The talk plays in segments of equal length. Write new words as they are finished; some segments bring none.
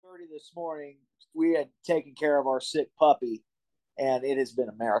this morning. We had taken care of our sick puppy, and it has been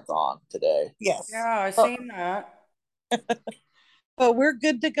a marathon today. Yes. Yeah, I But, seen that. but we're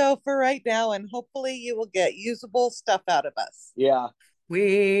good to go for right now, and hopefully you will get usable stuff out of us. Yeah.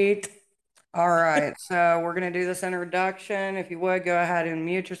 Sweet. All right, so we're gonna do this introduction. If you would, go ahead and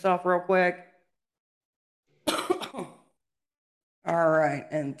mute yourself real quick. All right,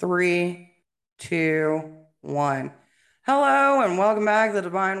 in three, two, one. Hello, and welcome back to the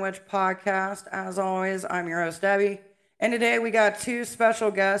Divine Witch Podcast. As always, I'm your host, Debbie. And today we got two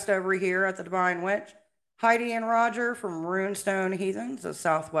special guests over here at the Divine Witch, Heidi and Roger from Runestone Heathens of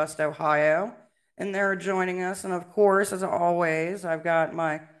Southwest Ohio. And they're joining us. And of course, as always, I've got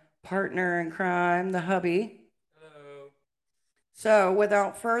my partner in crime, the hubby. So,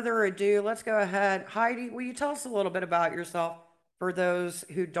 without further ado, let's go ahead. Heidi, will you tell us a little bit about yourself for those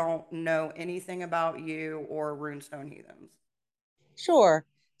who don't know anything about you or Runestone Heathens? Sure.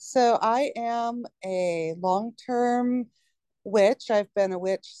 So I am a long-term witch. I've been a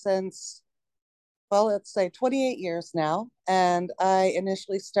witch since, well, let's say 28 years now. And I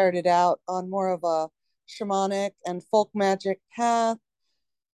initially started out on more of a shamanic and folk magic path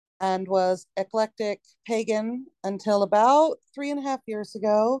and was eclectic pagan until about 3.5 years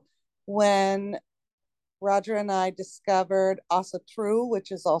ago when Roger and I discovered Asatru,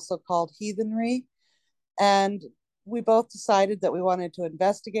 which is also called heathenry. And we both decided that we wanted to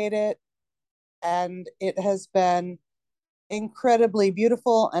investigate it. And it has been incredibly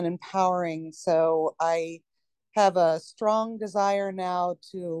beautiful and empowering. So I have a strong desire now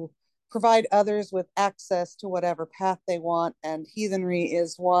to provide others with access to whatever path they want. And heathenry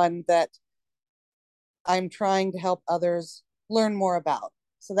is one that I'm trying to help others learn more about.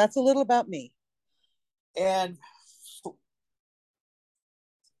 So that's a little about me. And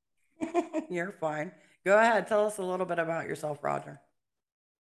You're fine. Go ahead, tell us a little bit about yourself, Roger.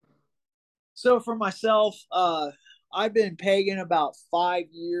 so for myself, I've been pagan about 5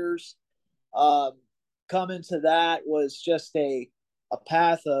 years. Um, Coming to that was just a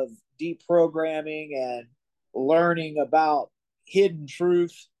path of deprogramming and learning about hidden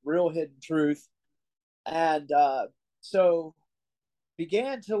truth, real hidden truth. And so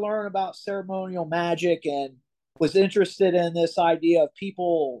began to learn about ceremonial magic and was interested in this idea of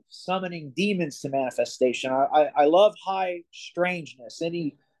people summoning demons to manifestation. I love high strangeness,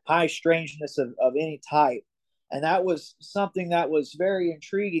 any high strangeness of any type. And that was something that was very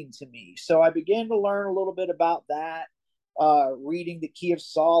intriguing to me. So I began to learn a little bit about that, reading the Key of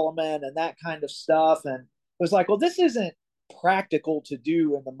Solomon and that kind of stuff. And was like, well, this isn't practical to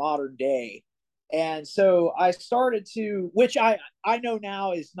do in the modern day. And so I started to, which I know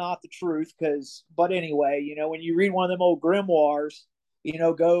now is not the truth, because, but anyway, when you read one of them old grimoires,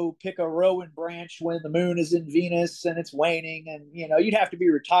 go pick a rowan branch when the moon is in Venus and it's waning, and you'd have to be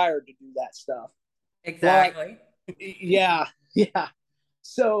retired to do that stuff. But Exactly. yeah, yeah.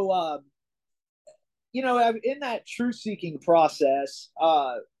 So in that truth seeking process,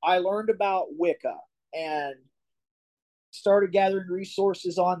 I learned about Wicca and started gathering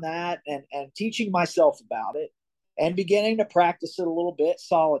resources on that and teaching myself about it and beginning to practice it a little bit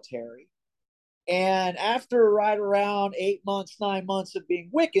solitary. And after right around 8 months, 9 months of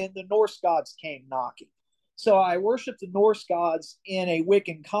being Wiccan, the Norse gods came knocking. So I worshiped the Norse gods in a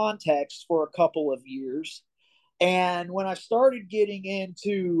Wiccan context for a couple of years. And when I started getting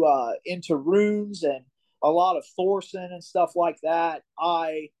into runes and a lot of Thorson and stuff like that,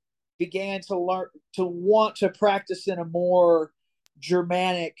 I began to learn to want to practice in a more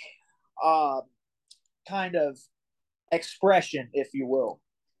Germanic uh, kind of expression, if you will.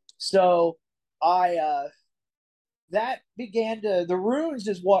 So I that began to the runes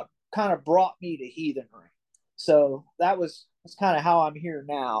is what kind of brought me to heathenry. So that's kind of how I'm here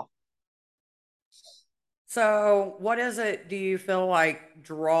now. So, what is it do you feel like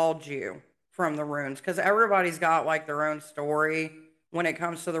drawed you from the runes? Because everybody's got like their own story when it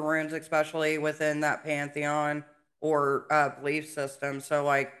comes to the runes, especially within that pantheon or belief system. So,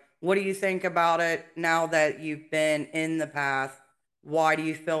 like, what do you think about it now that you've been in the path? Why do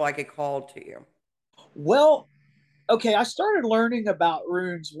you feel like it called to you? Well, okay, I started learning about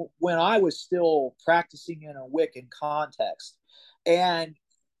runes when I was still practicing in a Wiccan context. And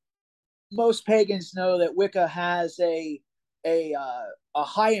most pagans know that Wicca has a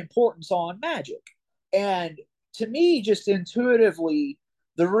high importance on magic. And to me, just intuitively,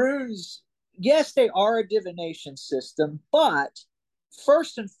 the runes, yes, they are a divination system, but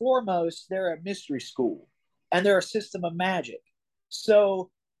first and foremost, they're a mystery school and they're a system of magic.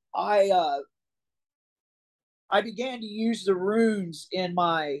 So I I began to use the runes in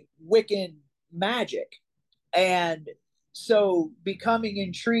my Wiccan magic, and so becoming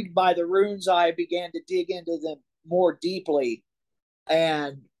intrigued by the runes, I began to dig into them more deeply,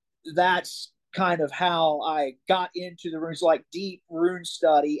 and that's kind of how I got into the runes, like deep rune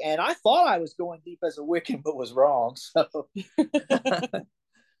study. And I thought I was going deep as a Wiccan, but was wrong. So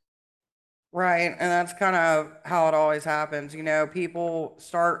Right. And that's kind of how it always happens. You know, people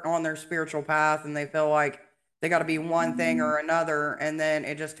start on their spiritual path and they feel like they got to be one thing or another. And then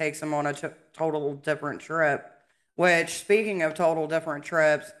it just takes them on a total different trip. Which, speaking of total different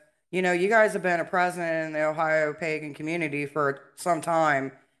trips, you know, you guys have been a president in the Ohio pagan community for some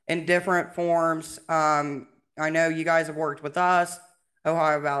time in different forms. I know you guys have worked with us,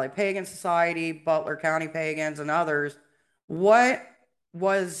 Ohio Valley Pagan Society, Butler County Pagans, and others. What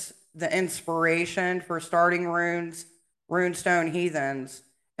was the inspiration for starting Runestone Heathens?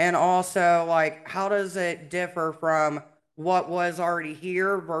 And also, like, how does it differ from what was already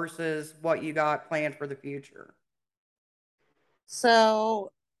here versus what you got planned for the future?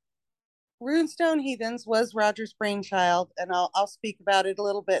 So Runestone Heathens was Roger's brainchild, and I'll speak about it a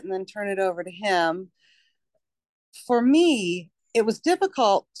little bit and then turn it over to him. For me, it was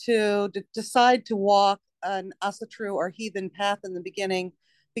difficult to decide to walk an Asatru or heathen path in the beginning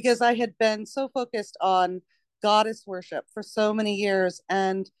because I had been so focused on goddess worship for so many years.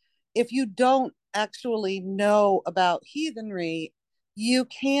 And if you don't actually know about heathenry, you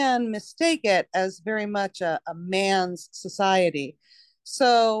can mistake it as very much a man's society.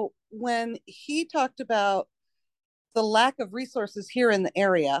 So when he talked about the lack of resources here in the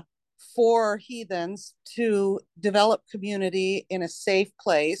area for heathens to develop community in a safe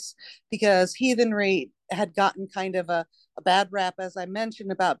place, because heathenry had gotten kind of a bad rap, as I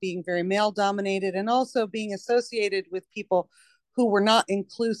mentioned, about being very male dominated and also being associated with people who were not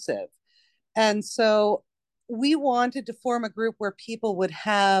inclusive. And so we wanted to form a group where people would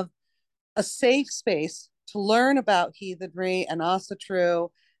have a safe space to learn about heathenry and Asatru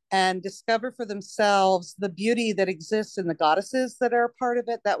and discover for themselves the beauty that exists in the goddesses that are a part of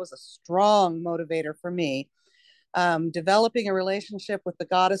it. That was a strong motivator for me. Developing a relationship with the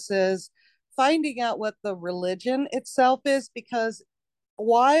goddesses, finding out what the religion itself is, because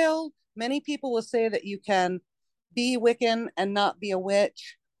while many people will say that you can be Wiccan and not be a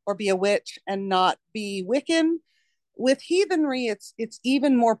witch, or be a witch and not be Wiccan, with heathenry, it's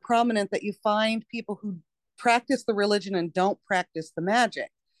even more prominent that you find people who practice the religion and don't practice the magic.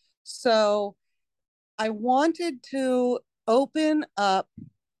 So I wanted to open up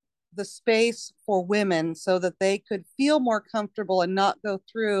the space for women so that they could feel more comfortable and not go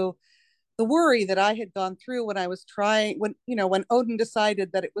through the worry that I had gone through when I was trying, when Odin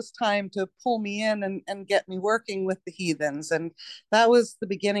decided that it was time to pull me in and get me working with the heathens. And that was the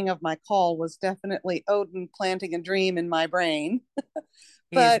beginning of my call, was definitely Odin planting a dream in my brain.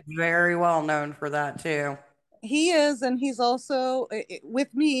 He's But very well known for that too. he is, and he's also,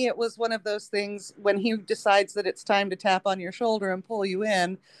 with me, it was one of those things when he decides that it's time to tap on your shoulder and pull you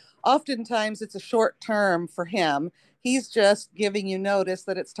in. Oftentimes it's a short term for him. He's just giving you notice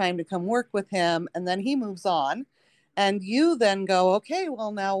that it's time to come work with him, and then he moves on. And you then go, okay,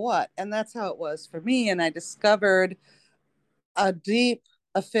 well, now what? And that's how it was for me. And I discovered a deep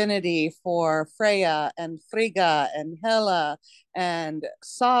affinity for Freya and Frigga and Hela and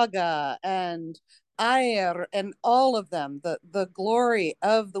Saga and Aer and all of them, the glory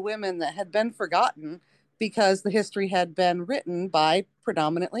of the women that had been forgotten because the history had been written by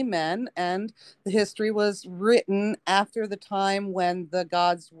predominantly men, and the history was written after the time when the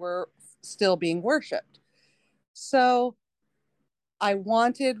gods were still being worshipped. So I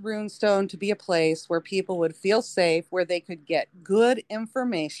wanted Runestone to be a place where people would feel safe, where they could get good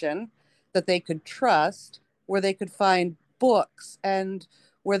information that they could trust, where they could find books, and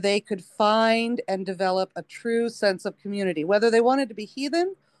where they could find and develop a true sense of community, whether they wanted to be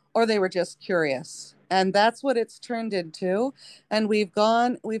heathen or they were just curious. And that's what it's turned into. And we've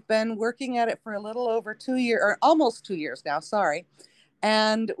been working at it for a little over 2 years, or almost 2 years now, sorry.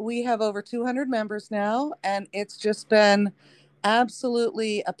 And we have over 200 members now, and it's just been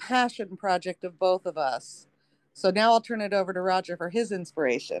absolutely a passion project of both of us. So now I'll turn it over to Roger for his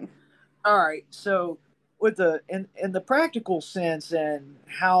inspiration. all right, so with the in the practical sense and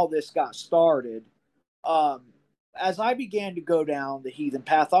how this got started, um, as I began to go down the heathen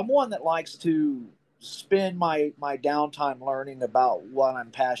path, I'm one that likes to spend my downtime learning about what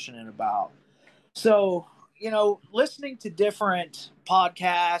I'm passionate about. So, listening to different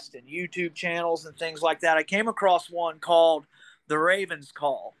podcasts and YouTube channels and things like that, I came across one called The Raven's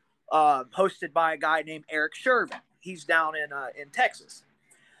Call, hosted by a guy named Eric Shervin. He's down in Texas.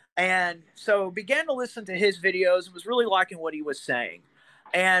 And so began to listen to his videos and was really liking what he was saying.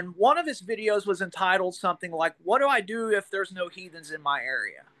 And one of his videos was entitled something like, "What do I do if there's no heathens in my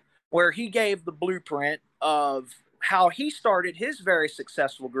area?" Where he gave the blueprint of how he started his very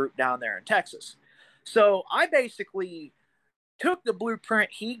successful group down there in Texas. So I basically took the blueprint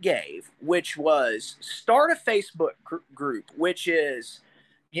he gave, which was start a Facebook group, which is,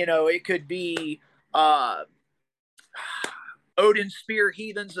 it could be uh, Odin Spear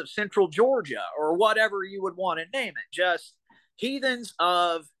Heathens of Central Georgia or whatever you would want to name it. Just heathens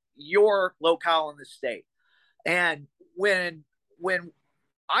of your locale in the state. And when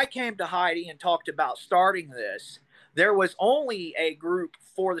I came to Heidi and talked about starting this, there was only a group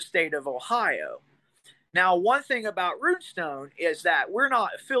for the state of Ohio. Now, one thing about Runestone is that we're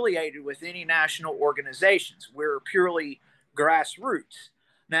not affiliated with any national organizations. We're purely grassroots.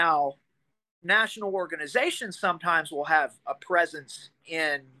 Now, national organizations sometimes will have a presence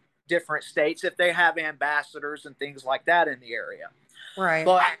in different states if they have ambassadors and things like that in the area. Right.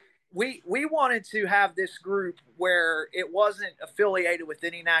 But we wanted to have this group where it wasn't affiliated with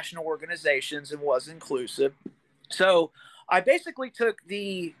any national organizations and was inclusive. So I basically took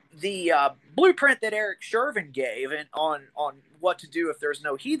the blueprint that Eric Shervin gave and on what to do if there's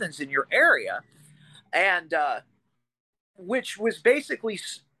no heathens in your area, and which was basically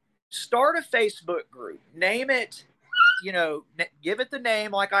start a Facebook group, name it, give it the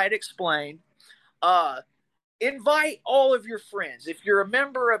name like I had explained. Invite all of your friends. If you're a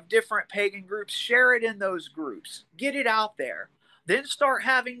member of different pagan groups, share it in those groups. Get it out there. Then start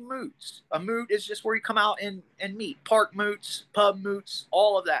having moots. A moot is just where you come out and meet. Park moots, pub moots,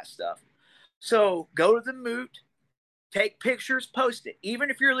 all of that stuff. So go to the moot, take pictures, post it. Even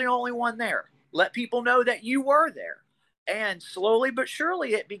if you're the only one there, let people know that you were there. And slowly but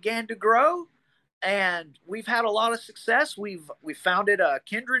surely it began to grow. And we've had a lot of success. We've founded a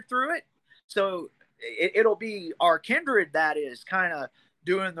kindred through it. So it'll be our kindred that is kind of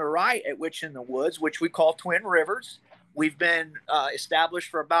doing the right at Witch in the Woods, which we call Twin Rivers. We've been established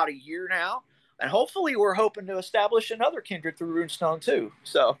for about a year now, and hopefully we're hoping to establish another kindred through Runestone too.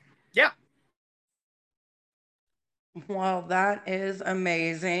 So, yeah. Well, that is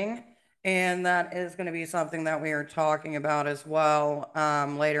amazing. And that is going to be something that we are talking about as well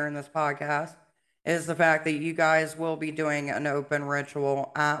later in this podcast, is the fact that you guys will be doing an open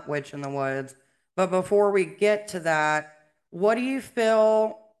ritual at Witch in the Woods. But before we get to that, what do you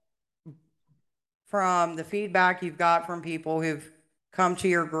feel from the feedback you've got from people who've come to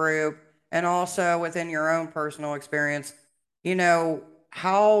your group and also within your own personal experience?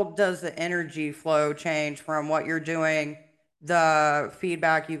 How does the energy flow change from what you're doing, the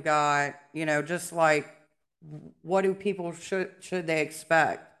feedback you've got, just like what do people should they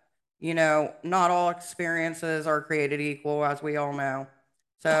expect? Not all experiences are created equal, as we all know.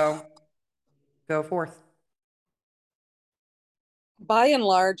 So go forth. By and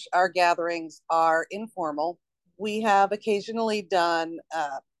large, our gatherings are informal. We have occasionally done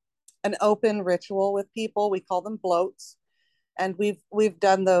an open ritual with people. We call them bloats, and we've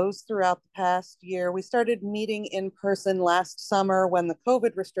done those throughout the past year. We started meeting in person last summer when the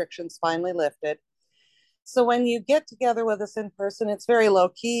COVID restrictions finally lifted. So when you get together with us in person, it's very low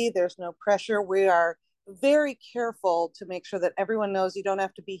key. There's no pressure. We are very careful to make sure that everyone knows you don't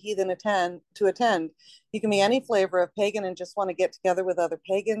have to be heathen to attend. You can be any flavor of pagan and just want to get together with other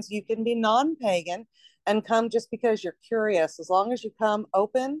pagans. You can be non-pagan and come just because you're curious. As long as you come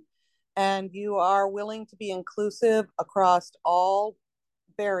open and you are willing to be inclusive across all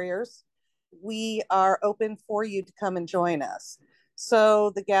barriers, we are open for you to come and join us. So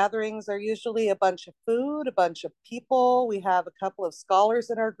the gatherings are usually a bunch of food, a bunch of people. We have a couple of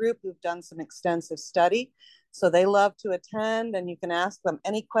scholars in our group who've done some extensive study. So they love to attend, and you can ask them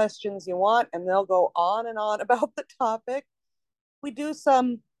any questions you want and they'll go on and on about the topic. We do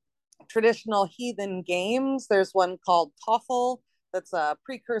some traditional heathen games. There's one called Toffel that's a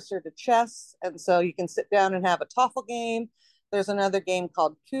precursor to chess. And so you can sit down and have a Toffel game. There's another game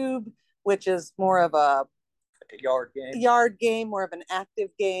called Cube, which is more of a yard game, more of an active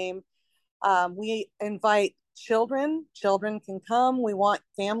game. We invite children. Children can come. We want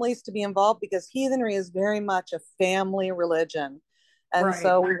families to be involved because heathenry is very much a family religion. And right.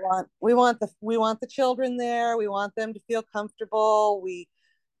 So we want the children there. We want them to feel comfortable. We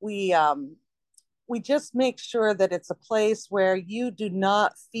just make sure that it's a place where you do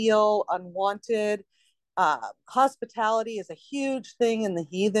not feel unwanted. Hospitality is a huge thing in the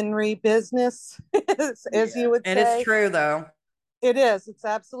heathenry business, as you would say. It is true, though. It is. It's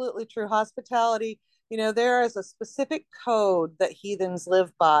absolutely true. Hospitality, there is a specific code that heathens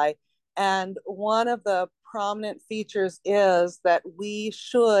live by. And one of the prominent features is that we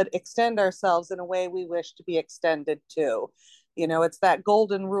should extend ourselves in a way we wish to be extended to. You know, it's that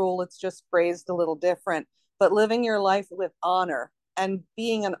golden rule. It's just phrased a little different, but living your life with honor and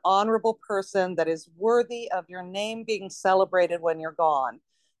being an honorable person that is worthy of your name being celebrated when you're gone.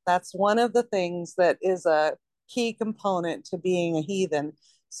 That's one of the things that is a key component to being a heathen.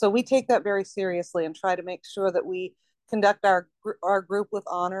 So we take that very seriously and try to make sure that we conduct our group with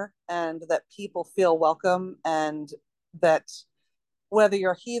honor and that people feel welcome, and that whether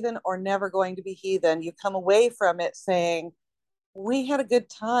you're heathen or never going to be heathen, you come away from it saying, we had a good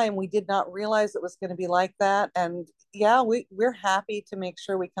time. We did not realize it was going to be like that. And yeah, we're happy to make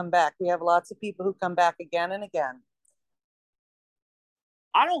sure we come back. We have lots of people who come back again and again.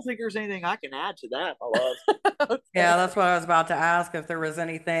 I don't think there's anything I can add to that, my love. Okay. Yeah, that's what I was about to ask, if there was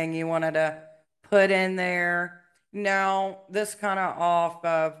anything you wanted to put in there. No, this kind of off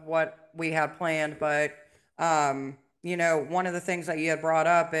of what we had planned, but one of the things that you had brought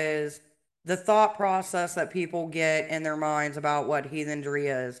up is the thought process that people get in their minds about what heathenry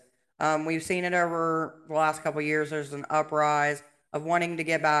is. We've seen it over the last couple of years. There's an uprise of wanting to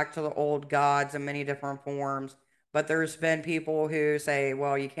get back to the old gods in many different forms. But there's been people who say,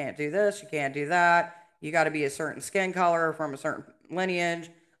 well, you can't do this, you can't do that. You got to be a certain skin color from a certain lineage.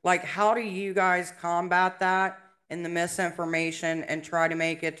 Like, how do you guys combat that and the misinformation and try to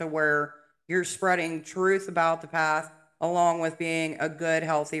make it to where you're spreading truth about the path along with being a good,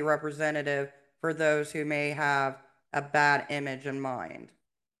 healthy representative for those who may have a bad image in mind?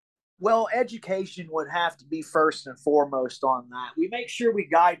 Well, education would have to be first and foremost on that. We make sure we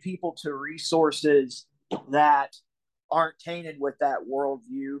guide people to resources that aren't tainted with that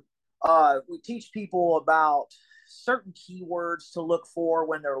worldview. We teach people about certain keywords to look for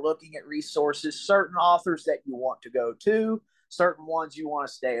when they're looking at resources, certain authors that you want to go to, certain ones you want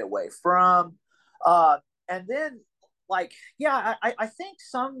to stay away from. And then, like, yeah, I think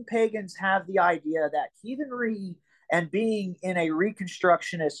some pagans have the idea that heathenry and being in a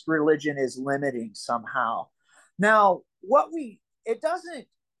reconstructionist religion is limiting somehow. Now, it doesn't,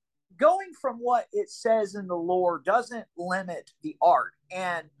 going from what it says in the lore doesn't limit the art.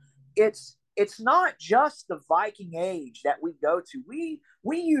 And it's not just the Viking age that we go to.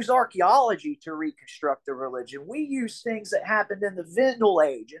 We use archaeology to reconstruct the religion. We use things that happened in the Vendel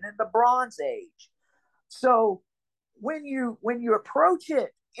age and in the Bronze age. So when you approach it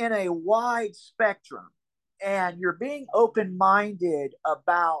in a wide spectrum and you're being open-minded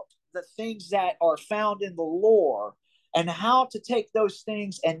about the things that are found in the lore and how to take those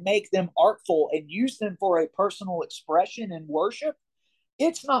things and make them artful and use them for a personal expression and worship,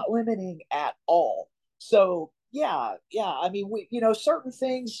 it's not limiting at all. So yeah. I mean, certain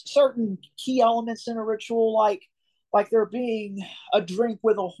things, certain key elements in a ritual, like there being a drink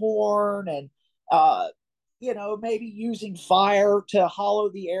with a horn and maybe using fire to hollow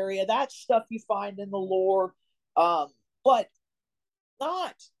the area. That's stuff you find in the lore, but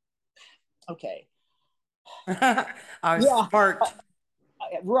not okay. I was Yeah, sparked.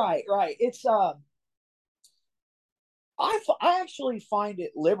 right. It's I actually find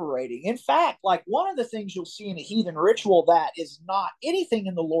it liberating. In fact, like one of the things you'll see in a heathen ritual that is not anything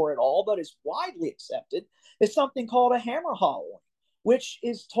in the lore at all, but is widely accepted, is something called a hammer hollowing, which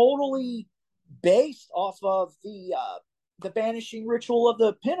is totally based off of the banishing ritual of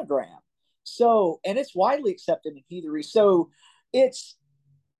the pentagram. So, and it's widely accepted in heathenry. So, it's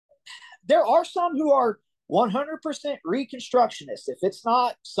there are some who are 100% reconstructionists. If it's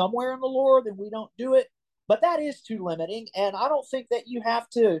not somewhere in the lore, then we don't do it. But that is too limiting. And I don't think that you have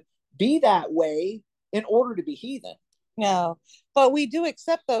to be that way in order to be heathen. No, but we do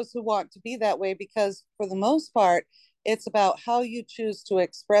accept those who want to be that way because, for the most part, it's about how you choose to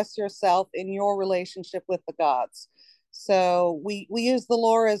express yourself in your relationship with the gods. So we use the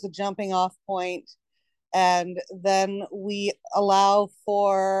lore as a jumping off point, and then we allow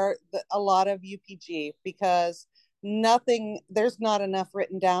for a lot of UPG because there's not enough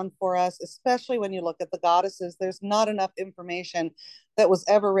written down for us, especially when you look at the goddesses. There's not enough information that was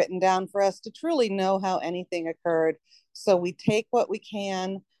ever written down for us to truly know how anything occurred. So we take what we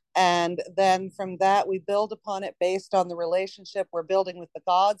can, and then from that, we build upon it based on the relationship we're building with the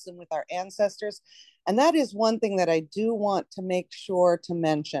gods and with our ancestors. And that is one thing that I do want to make sure to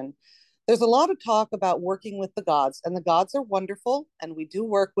mention. There's a lot of talk about working with the gods, and the gods are wonderful, and we do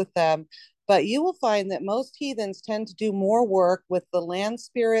work with them. But you will find that most heathens tend to do more work with the land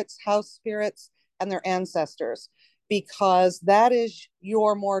spirits, house spirits, and their ancestors, because that is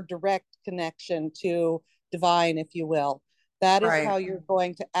your more direct connection to divine, if you will. That is how Right. you're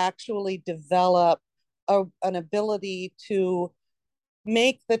going to actually develop an ability to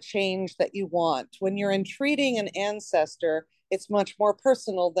make the change that you want. When you're entreating an ancestor, it's much more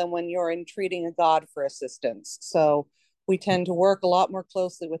personal than when you're entreating a god for assistance. So we tend to work a lot more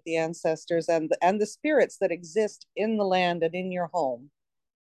closely with the ancestors and the spirits that exist in the land and in your home.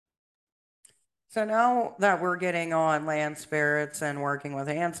 So now that we're getting on land spirits and working with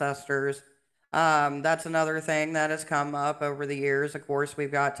ancestors, that's another thing that has come up over the years. Of course,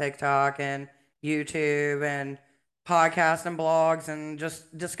 we've got TikTok and YouTube and podcasts and blogs and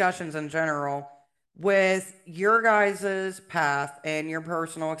just discussions in general. With your guys' path and your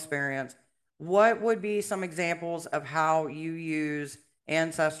personal experience, what would be some examples of how you use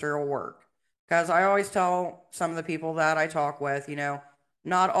ancestral work? Because I always tell some of the people that I talk with,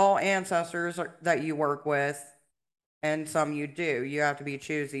 not all ancestors that you work with, and some you do. You have to be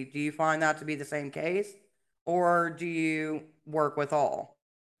choosy. Do you find that to be the same case, or do you work with all?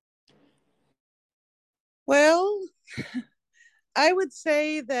 Well, I would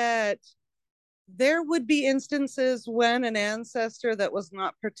say that there would be instances when an ancestor that was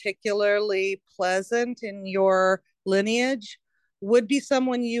not particularly pleasant in your lineage would be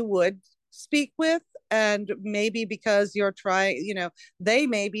someone you would speak with. And maybe because you're trying, they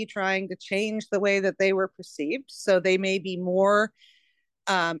may be trying to change the way that they were perceived. So they may be more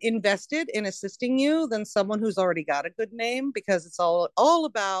invested in assisting you than someone who's already got a good name, because it's all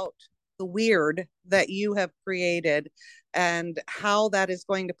about the weird that you have created and how that is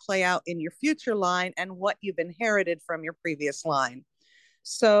going to play out in your future line and what you've inherited from your previous line.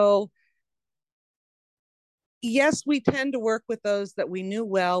 So yes, we tend to work with those that we knew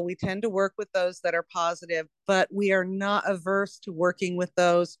well. We tend to work with those that are positive, but we are not averse to working with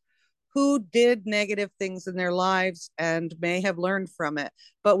those who did negative things in their lives and may have learned from it.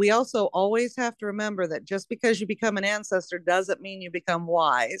 But we also always have to remember that just because you become an ancestor doesn't mean you become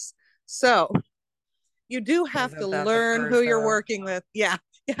wise. So you do have to Isn't that the learn who truth, you're though? working with. Yeah,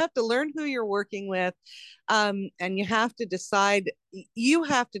 you have to learn who you're working with. And you have to decide, you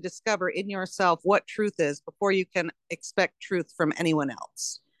have to discover in yourself what truth is before you can expect truth from anyone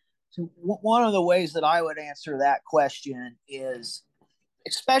else. So one of the ways that I would answer that question is,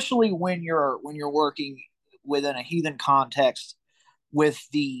 especially when you're working within a heathen context with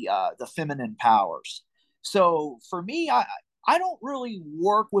the feminine powers. So for me, I don't really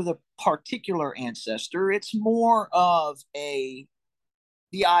work with a particular ancestor. It's more of a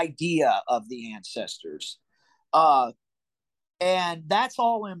the idea of the ancestors, uh, and that's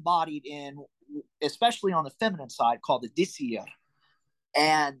all embodied in, especially on the feminine side, called the disir.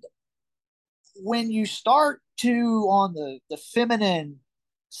 And when you start to on the feminine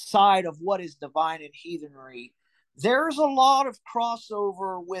side of what is divine and heathenry, there's a lot of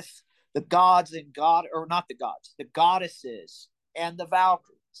crossover with the gods and god or not the gods, the goddesses and the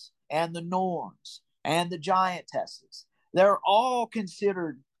Valkyries and the Norns and the giantesses. They're all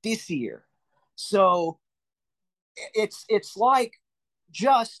considered Disir. So it's like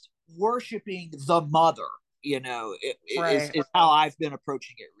just worshiping the mother, Right. is how I've been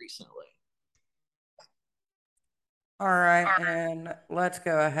approaching it recently. All right, and let's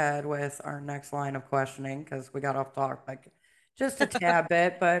go ahead with our next line of questioning because we got off topic just a tad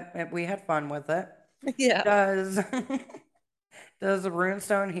bit, but we had fun with it. Yeah. Does does the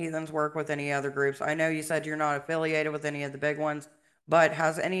Runestone Heathens work with any other groups? I know you said you're not affiliated with any of the big ones, but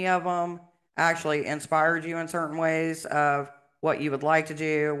has any of them actually inspired you in certain ways of what you would like to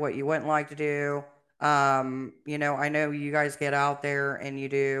do, what you wouldn't like to do? I know you guys get out there and you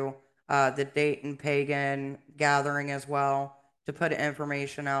do the Dayton Pagan gathering as well to put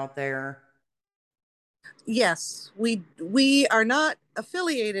information out there. Yes, we are not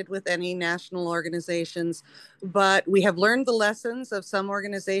affiliated with any national organizations, but we have learned the lessons of some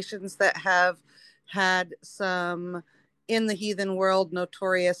organizations that have had some in the heathen world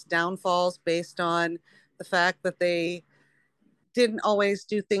notorious downfalls based on the fact that they didn't always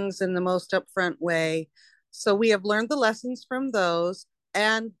do things in the most upfront way. So we have learned the lessons from those,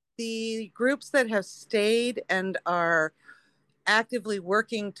 and the groups that have stayed and are actively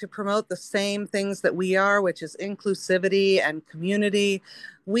working to promote the same things that we are, which is inclusivity and community.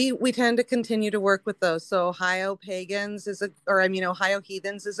 We tend to continue to work with those. So Ohio Pagans Ohio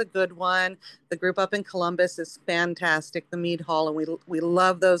Heathens is a good one. The group up in Columbus is fantastic, the Mead Hall, and we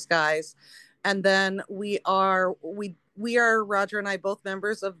love those guys. And then we are Roger and I both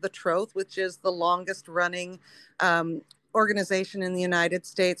members of the Troth, which is the longest running organization in the United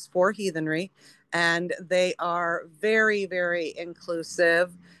States for heathenry, and they are very, very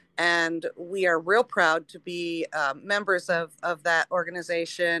inclusive. And we are real proud to be members of that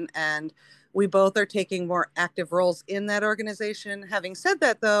organization. And we both are taking more active roles in that organization. Having said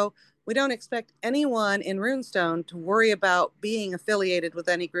that, though, we don't expect anyone in Runestone to worry about being affiliated with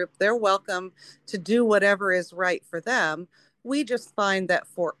any group. They're welcome to do whatever is right for them. We just find that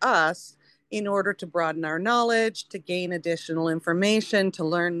for us, in order to broaden our knowledge, to gain additional information, to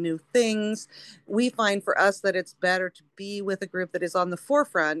learn new things. We find for us that it's better to be with a group that is on the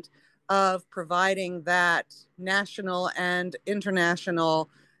forefront of providing that national and international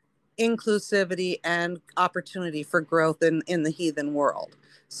inclusivity and opportunity for growth in the heathen world.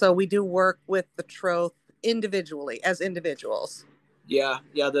 So we do work with the Troth individually as individuals. Yeah.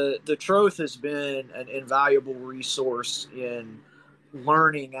 The Troth has been an invaluable resource in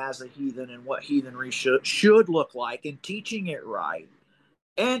learning as a heathen and what heathenry should look like, and teaching it right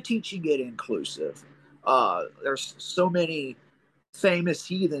and teaching it inclusive. There's so many famous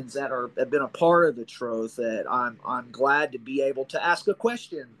heathens that have been a part of the Troth that I'm glad to be able to ask a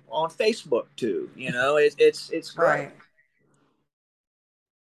question on Facebook too. It's great. Right.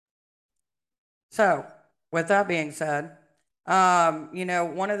 So, with that being said,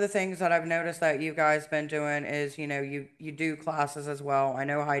 one of the things that I've noticed that you guys been doing is, you do classes as well. I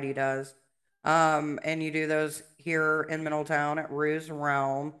know Heidi does. And you do those here in Middletown at Rue's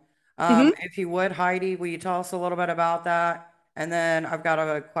Realm. Mm-hmm. If you would, Heidi, will you tell us a little bit about that? And then I've got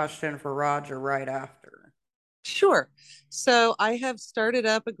a question for Roger right after. Sure. So I have started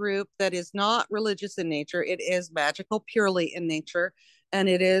up a group that is not religious in nature. It is magical purely in nature, and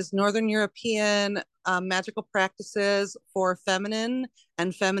it is Northern European magical practices for feminine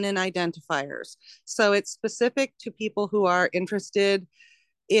and feminine identifiers. So it's specific to people who are interested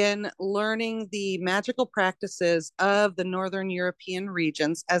in learning the magical practices of the Northern European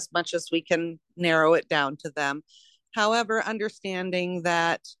regions as much as we can narrow it down to them. However, understanding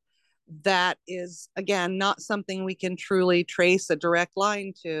that that is, again, not something we can truly trace a direct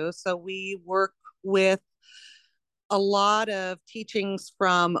line to. So we work with a lot of teachings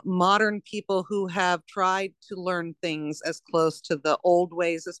from modern people who have tried to learn things as close to the old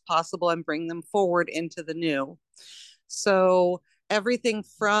ways as possible and bring them forward into the new. So everything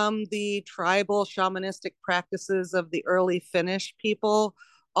from the tribal shamanistic practices of the early Finnish people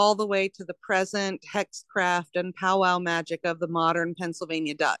all the way to the present hexcraft and powwow magic of the modern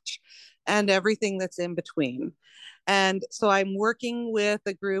Pennsylvania Dutch and everything that's in between. And so I'm working with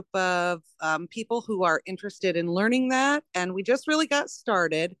a group of people who are interested in learning that. And we just really got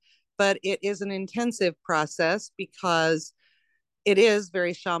started, but it is an intensive process because it is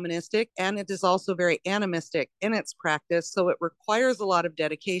very shamanistic and it is also very animistic in its practice. So it requires a lot of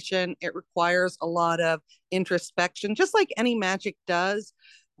dedication. It requires a lot of introspection, just like any magic does.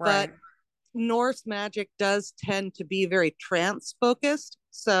 But Right. Norse magic does tend to be very trance focused.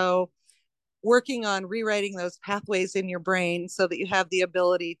 So working on rewriting those pathways in your brain so that you have the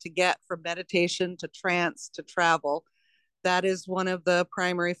ability to get from meditation to trance to travel. That is one of the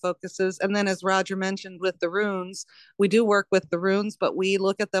primary focuses. And then, as Roger mentioned with the runes, we do work with the runes, but we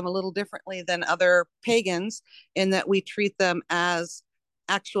look at them a little differently than other pagans in that we treat them as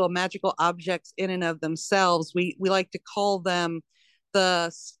actual magical objects in and of themselves. We like to call them the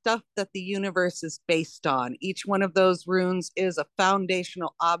stuff that the universe is based on. Each one of those runes is a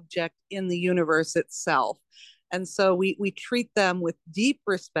foundational object in the universe itself. And so we treat them with deep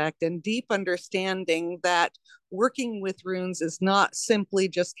respect and deep understanding that working with runes is not simply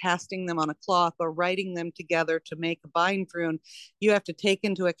just casting them on a cloth or writing them together to make a bind rune. You have to take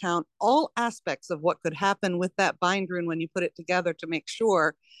into account all aspects of what could happen with that bind rune when you put it together to make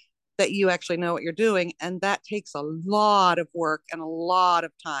sure that you actually know what you're doing. And that takes a lot of work and a lot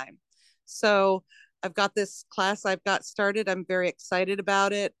of time. So I've got this class I've got started. I'm very excited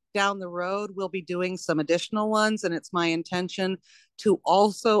about it. Down the road, we'll be doing some additional ones. And it's my intention to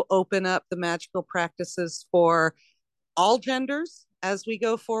also open up the magical practices for all genders as we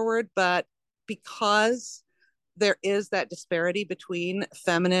go forward. But because there is that disparity between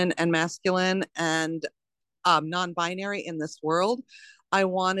feminine and masculine and non-binary in this world, I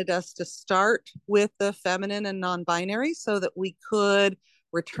wanted us to start with the feminine and non-binary so that we could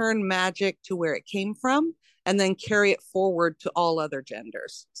return magic to where it came from and then carry it forward to all other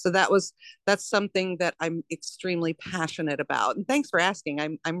genders. So that's something that I'm extremely passionate about. And thanks for asking.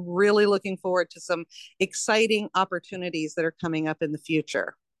 I'm really looking forward to some exciting opportunities that are coming up in the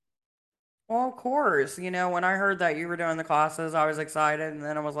future. Well, of course. When I heard that you were doing the classes, I was excited. And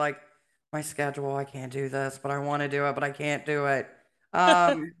then I was like, my schedule, I can't do this, but I want to do it, but I can't do it.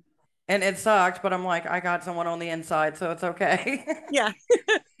 Um, and it sucked, but I'm like, I got someone on the inside, so it's okay. Yeah.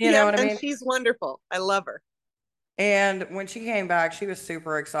 You know Yep. what I And mean? she's wonderful. I love her. And when she came back, she was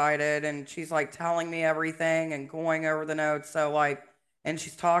super excited and she's like telling me everything and going over the notes. So, like, and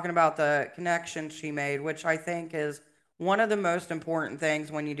she's talking about the connection she made, which I think is one of the most important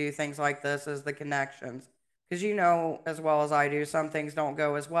things when you do things like this is the connections. Because you know as well as I do, some things don't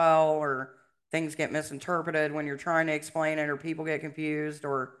go as well or things get misinterpreted when you're trying to explain it or people get confused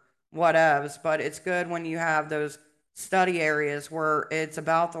or whatevs, but it's good when you have those study areas where it's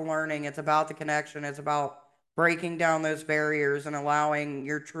about the learning, it's about the connection, it's about breaking down those barriers and allowing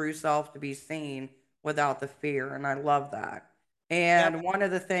your true self to be seen without the fear. And I love that. Yep. And one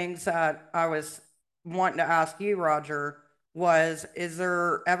of the things that I was wanting to ask you, Roger, was is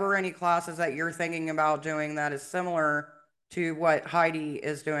there ever any classes that you're thinking about doing that is similar to what Heidi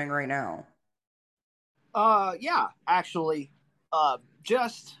is doing right now? Yeah, actually,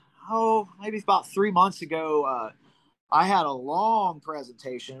 just maybe about 3 months ago, I had a long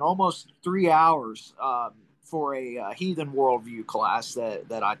presentation, almost 3 hours, for a heathen worldview class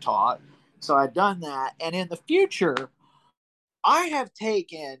that I taught. So I'd done that, and in the future, I have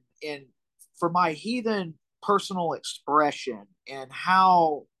taken in for my heathen personal expression and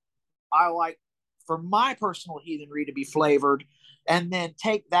how I like for my personal heathenry to be flavored, and then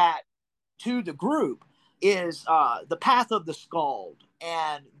take that to the group is the path of the skald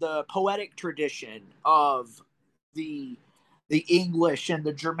and the poetic tradition of the the English and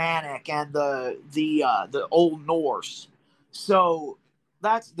the Germanic and the Old Norse. So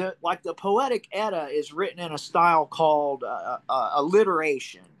that's the poetic Edda is written in a style called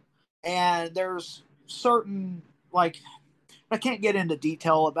alliteration, and there's certain like I can't get into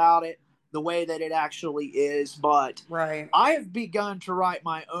detail about it the way that it actually is, but Right. I have begun to write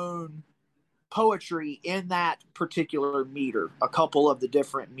my own poetry in that particular meter, a couple of the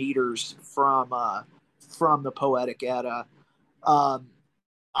different meters from the Poetic Edda. Um,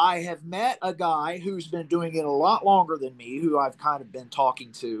 I have met a guy who's been doing it a lot longer than me, who I've kind of been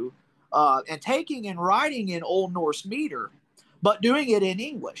talking to, and taking and writing in Old Norse meter, but doing it in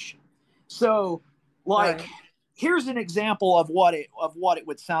English. So, like, Right. here's an example of what it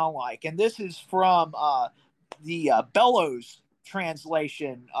would sound like, and this is from the Bellows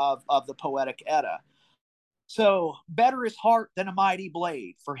translation of the Poetic Edda. So, better is heart than a mighty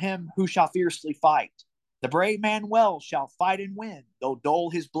blade for him who shall fiercely fight. The brave man well shall fight and win, though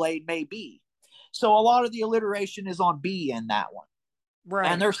dull his blade may be. So, a lot of the alliteration is on B in that one, and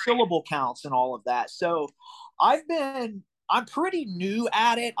Right. there's syllable counts and all of that. So, I'm pretty new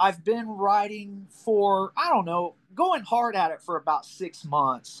at it. I've been writing for, I don't know, going hard at it for about 6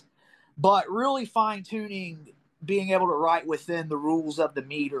 months, but really fine tuning being able to write within the rules of the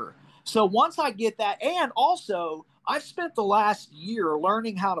meter. So once I get that, and also I've spent the last year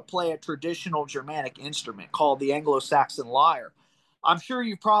learning how to play a traditional Germanic instrument called the Anglo-Saxon lyre. I'm sure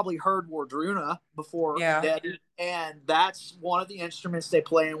you've probably heard Wardruna before, Yeah. and that's one of the instruments they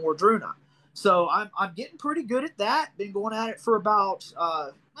play in Wardruna. So I'm getting pretty good at that. Been going at it for about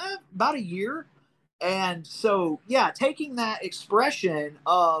a year, and so yeah, taking that expression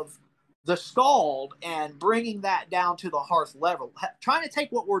of the scald and bringing that down to the hearth level, trying to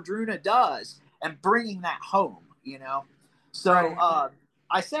take what Wardruna does and bringing that home, you know. So Right.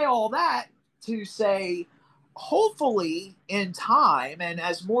 I say all that to say, hopefully, in time, and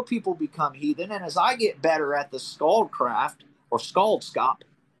as more people become heathen, and as I get better at the scald craft or scaldskop,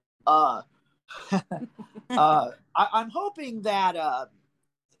 uh, I'm hoping that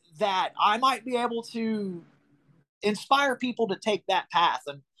I might be able to inspire people to take that path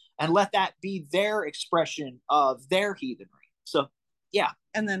and let that be their expression of their heathenry. So yeah,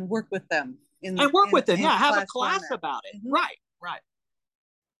 And then work with them and work with them. in Yeah, have a class class format. about it. Mhm. Right, right.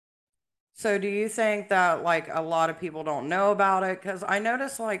 So do you think that like a lot of people don't know about it? Because I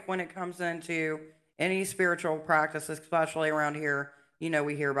notice like when it comes into any spiritual practice, especially around here,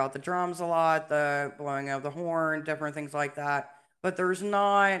 we hear about the drums a lot, the blowing of the horn, different things like that. But there's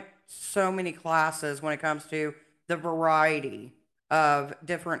not so many classes when it comes to the variety of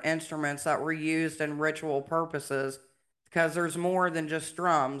different instruments that were used in ritual purposes. Because there's more than just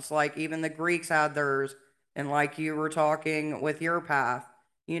drums. Like even the Greeks had theirs, and like you were talking with your path,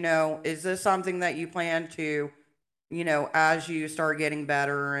 is this something that you plan to, as you start getting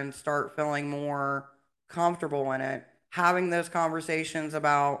better and start feeling more comfortable in it, having those conversations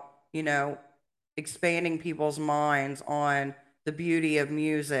about, expanding people's minds on the beauty of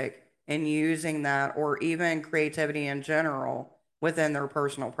music and using that or even creativity in general within their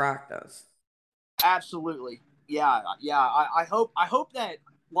personal practice? Absolutely. Yeah, yeah. I hope that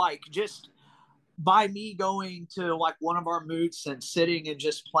like just by me going to like one of our moods and sitting and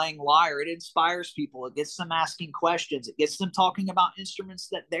just playing lyre, it inspires people. It gets them asking questions. It gets them talking about instruments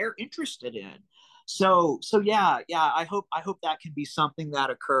that they're interested in. So yeah, yeah. I hope that can be something that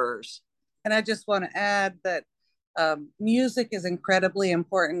occurs. And I just want to add that music is incredibly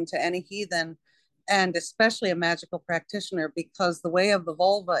important to any heathen, and especially a magical practitioner, because the way of the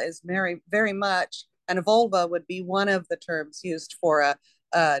vulva is very, very much, and a vulva would be one of the terms used for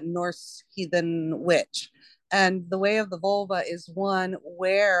a Norse heathen witch. And the way of the vulva is one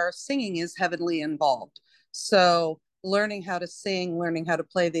where singing is heavily involved. So learning how to sing, learning how to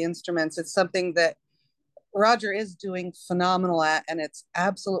play the instruments, it's something that Roger is doing phenomenal at, and it's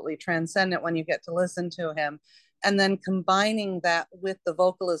absolutely transcendent when you get to listen to him. And then combining that with the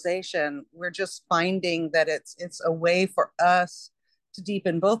vocalization, we're just finding that it's a way for us to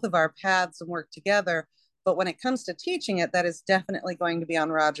deepen both of our paths and work together. But when it comes to teaching it, that is definitely going to be on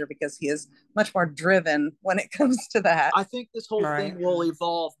Roger, because he is much more driven when it comes to that. I think this whole Right. thing will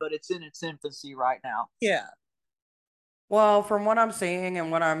evolve, but it's in its infancy right now. Yeah. Well, from what I'm seeing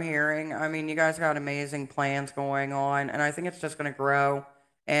and what I'm hearing, I mean, you guys got amazing plans going on, and I think it's just going to grow.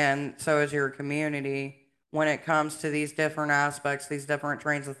 And so is your community when it comes to these different aspects, these different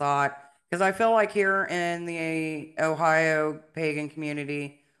trains of thought. Because I feel like here in the Ohio pagan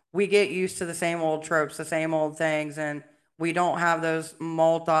community, we get used to the same old tropes, the same old things, and we don't have those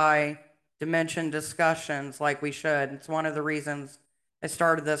multi dimension discussions like we should. It's one of the reasons I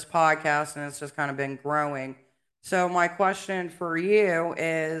started this podcast, and it's just kind of been growing. So my question for you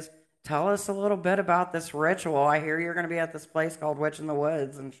is, tell us a little bit about this ritual. I hear you're going to be at this place called Witch in the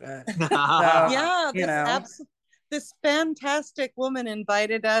Woods and shit. So, Yeah, you know, this fantastic woman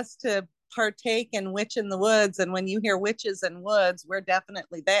invited us to partake in Witch in the Woods, and when you hear witches and woods, we're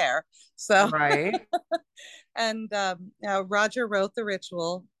definitely there. So right? and Roger wrote the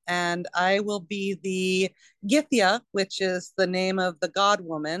ritual, and I will be the Githya, which is the name of the god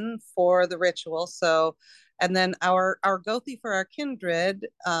woman for the ritual. So, and then our Gothi for our kindred,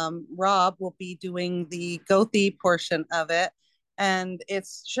 Rob will be doing the Gothi portion of it. And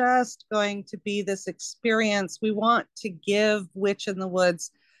it's just going to be this experience. We want to give Witch in the Woods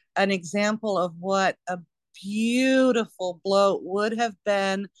an example of what a beautiful bloat would have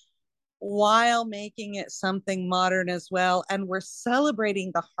been while making it something modern as well. And we're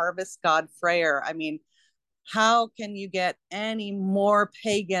celebrating the harvest god Freyr. I mean, how can you get any more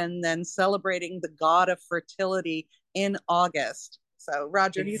pagan than celebrating the god of fertility in August? So,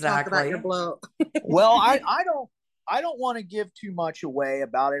 Roger, you talk about your Exactly. blow. Well, I don't want to give too much away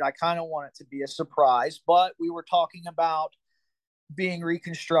about it. I kind of want it to be a surprise, but we were talking about being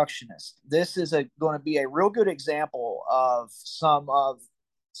reconstructionist. This is going to be a real good example of some of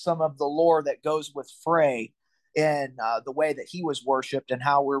the lore that goes with Frey and the way that he was worshipped and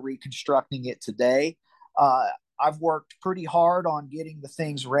how we're reconstructing it today. Uh, I've worked pretty hard on getting the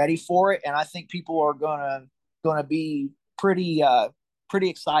things ready for it, and I think people are gonna be pretty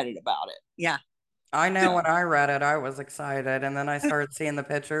excited about it. Yeah. I know when I read it, I was excited. And then I started seeing the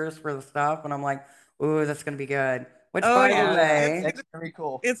pictures for the stuff, and I'm like, ooh, that's going to be good. Which, Oh by the yeah, Oh yeah, way, it's very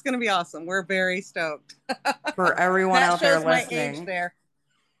cool. it's gonna be awesome. We're very stoked. for everyone That out there shows my age listening, there.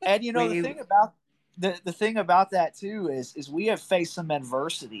 And you know the we, thing about the thing about that too is we have faced some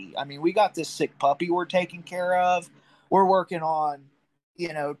adversity. I mean, we got this sick puppy we're taking care of. We're working on,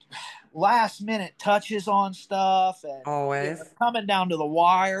 you know, last minute touches on stuff, and always, coming down to the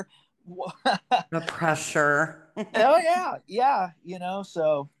wire. Oh the pressure. yeah, yeah.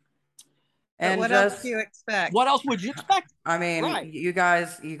 So But And what else do just, you expect? what else would you expect? I mean, Right. you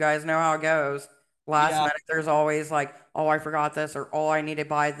guys know how it goes. Last Yeah. minute, there's always like, oh, I forgot this, or oh, I need to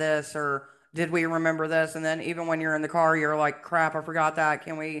buy this, or did we remember this? And then even when you're in the car, you're like, crap, I forgot that.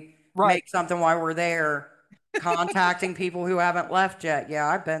 Can we Right. make something while we're there? Contacting people who haven't left yet. Yeah,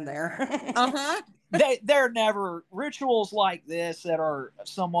 I've been there. Uh-huh. They're never rituals like this that are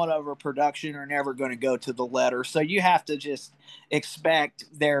somewhat of a production are never going to go to the letter. So you have to just expect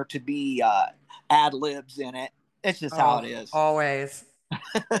there to be ad libs in it. It's just how it Oh, is. always.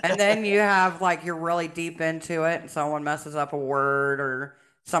 And then you have like you're really deep into it and someone messes up a word or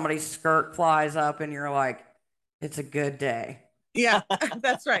somebody's skirt flies up and you're like, it's a good day. Yeah,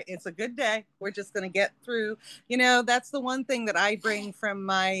 that's right. It's a good day. We're just going to get through. That's the one thing that I bring from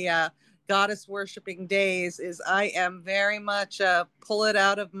my goddess worshiping days is I am very much a pull it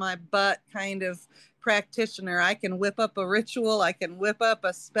out of my butt kind of practitioner. I can whip up a ritual, I can whip up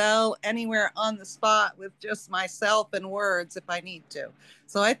a spell anywhere on the spot with just myself and words if I need to.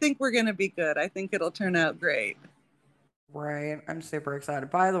 So I think we're going to be good. I think it'll turn out great. Right. I'm super excited.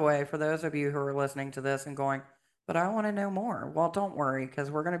 By the way, for those of you who are listening to this and going, but I want to know more. Well, don't worry,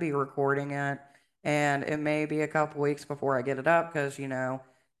 because we're going to be recording it and it may be a couple weeks before I get it up because,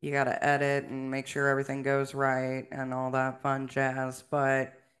 you got to edit and make sure everything goes right and all that fun jazz.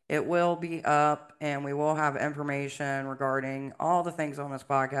 But it will be up and we will have information regarding all the things on this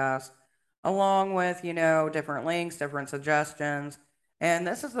podcast, along with, different links, different suggestions. And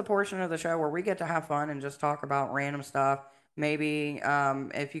this is the portion of the show where we get to have fun and just talk about random stuff. Maybe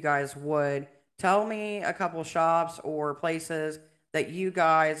if you guys would tell me a couple shops or places that you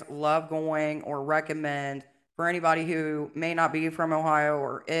guys love going or recommend for anybody who may not be from Ohio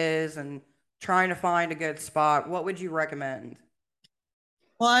or is and trying to find a good spot, what would you recommend?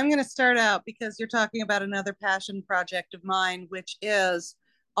 Well, I'm going to start out because you're talking about another passion project of mine, which is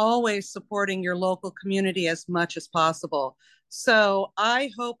always supporting your local community as much as possible. So I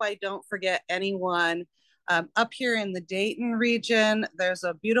hope I don't forget anyone. Up here in the Dayton region, there's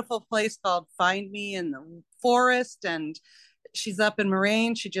a beautiful place called Find Me in the Forest, and she's up in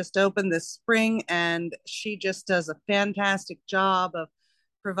Moraine. She just opened this spring, and she just does a fantastic job of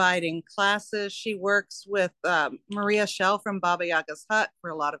providing classes. She works with Maria Shell from Baba Yaga's Hut for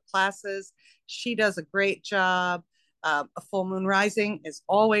a lot of classes. She does a great job. A full moon rising is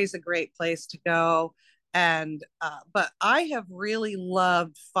always a great place to go. And but I have really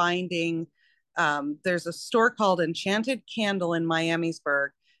loved finding. There's a store called Enchanted Candle in Miamisburg,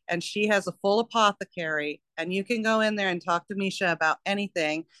 and she has a full apothecary, and you can go in there and talk to Misha about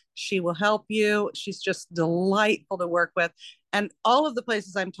anything. She will help you. She's just delightful to work with. And all of the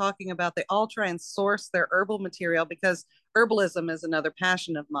places I'm talking about, they all try and source their herbal material because herbalism is another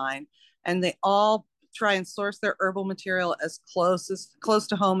passion of mine. And they all try and source their herbal material as close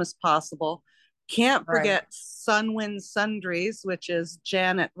to home as possible. Can't Right. forget Sunwind Sundries, which is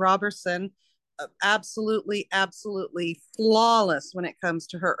Janet Robertson. Absolutely, absolutely flawless when it comes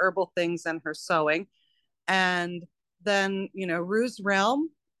to her herbal things and her sewing. And then, Rue's Realm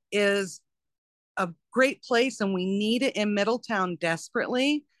is a great place, and we need it in Middletown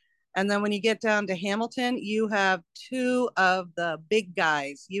desperately. And then when you get down to Hamilton, you have two of the big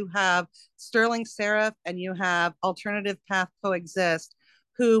guys. You have Sterling Seraph and you have Alternative Path Coexist,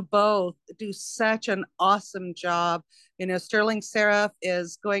 who both do such an awesome job. Sterling Seraph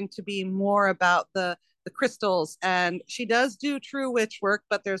is going to be more about the crystals, and she does do true witch work,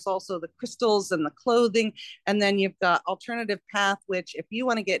 but there's also the crystals and the clothing. And then you've got Alternative Path, which if you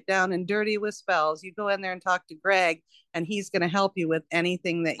want to get down and dirty with spells, you go in there and talk to Greg, and he's going to help you with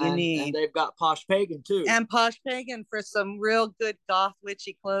anything that you need. And they've got Posh Pagan too. And Posh Pagan for some real good goth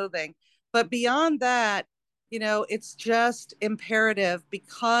witchy clothing. But beyond that, it's just imperative,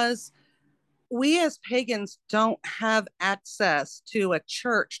 because we as pagans don't have access to a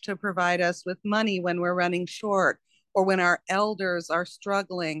church to provide us with money when we're running short or when our elders are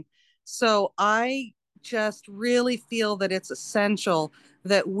struggling. So I just really feel that it's essential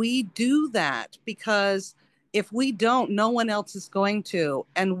that we do that, because if we don't, no one else is going to.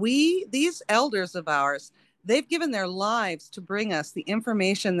 And these elders of ours, they've given their lives to bring us the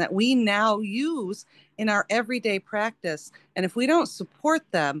information that we now use in our everyday practice. And if we don't support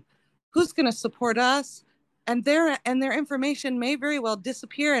them, who's going to support us? And their information may very well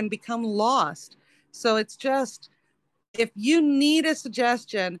disappear and become lost. So it's just, if you need a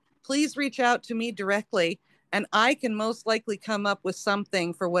suggestion, please reach out to me directly, and I can most likely come up with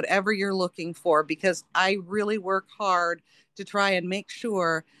something for whatever you're looking for, because I really work hard to try and make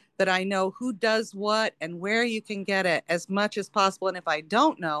sure that I know who does what and where you can get it as much as possible. And if I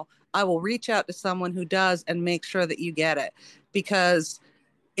don't know, I will reach out to someone who does and make sure that you get it. Because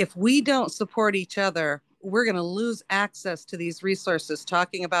if we don't support each other, we're going to lose access to these resources.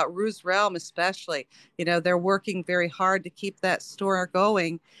 Talking about Rue's Realm, especially, they're working very hard to keep that store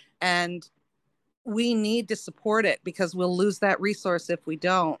going, and we need to support it because we'll lose that resource if we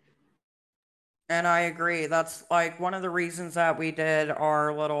don't. And I agree. That's like one of the reasons that we did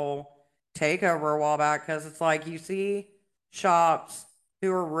our little takeover a while back, because it's like you see shops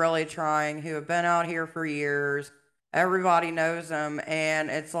who are really trying, who have been out here for years. Everybody knows them. And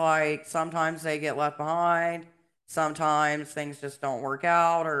it's like sometimes they get left behind. Sometimes things just don't work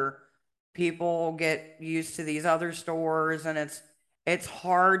out, or people get used to these other stores. And it's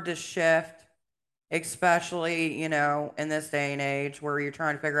hard to shift, especially, in this day and age where you're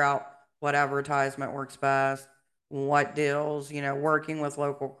trying to figure out what advertisement works best, what deals, working with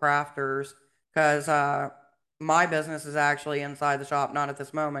local crafters. Because my business is actually inside the shop, not at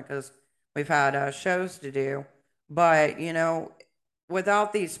this moment because we've had shows to do. But,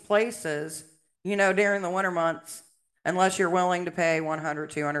 without these places, during the winter months, unless you're willing to pay $100,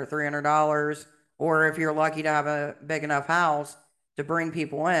 $200, $300, or if you're lucky to have a big enough house to bring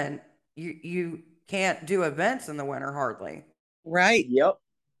people in, you can't do events in the winter hardly. Right. Yep.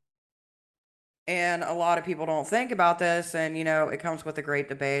 And a lot of people don't think about this. And, it comes with a great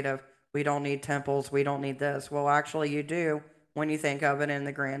debate of we don't need temples, we don't need this. Well, actually, you do when you think of it in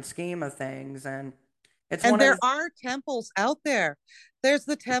the grand scheme of things. And it's And one there of, are temples out there. There's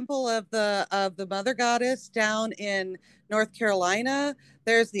the temple of the Mother Goddess down in North Carolina.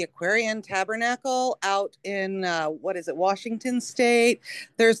 There's the Aquarian Tabernacle out in what is it, Washington State.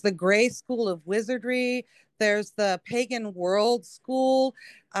 There's the Gray School of Wizardry. There's the Pagan World School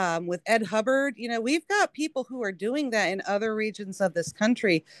with Ed Hubbard. We've got people who are doing that in other regions of this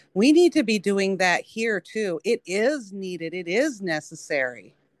country. We need to be doing that here too. It is needed, it is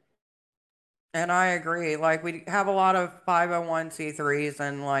necessary. And I agree. Like, we have a lot of 501c3s,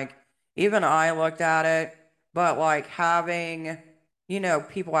 and like, even I looked at it, but like, having,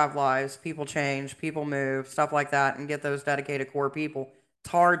 people have lives, people change, people move, stuff like that, and get those dedicated core people.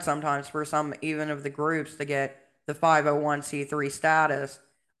 It's hard sometimes for some, even of the groups, to get the 501c3 status.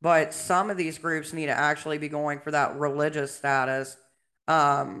 But some of these groups need to actually be going for that religious status.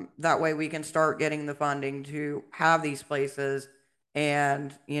 That way we can start getting the funding to have these places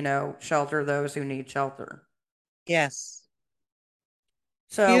and, shelter those who need shelter. Yes.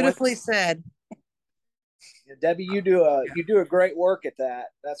 So Beautifully said. Debbie, you do a great work at that.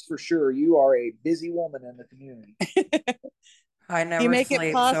 That's for sure. You are a busy woman in the community. I You never make it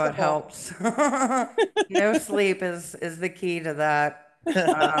sleep, so it possible. helps. No sleep is the key to that,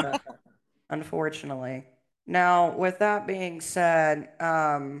 uh, unfortunately. Now, with that being said,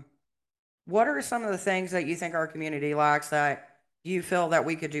 what are some of the things that you think our community lacks that you feel that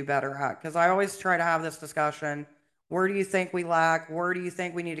we could do better at? Because I always try to have this discussion. Where do you think we lack? Where do you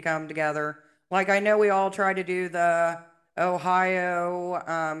think we need to come together? Like, I know we all try to do the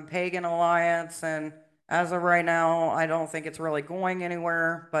Ohio Pagan Alliance, and as of right now, I don't think it's really going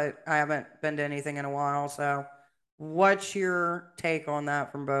anywhere, but I haven't been to anything in a while. So, what's your take on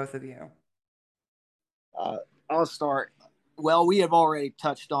that from both of you? Uh, I'll start. Well, we have already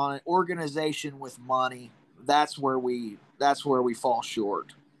touched on it. Organization with money. That's where we fall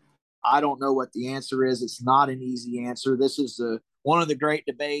short. I don't know what the answer is. It's not an easy answer. This is one of the great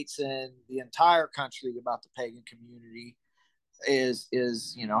debates in the entire country about the pagan community. Is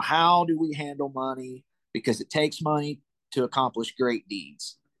how do we handle money, because it takes money to accomplish great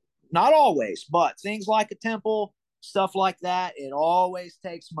deeds. Not always, but things like a temple, stuff like that, it always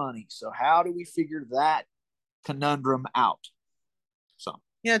takes money. So how do we figure that conundrum out? So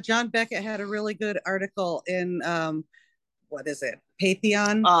Yeah, John Beckett had a really good article in what is it?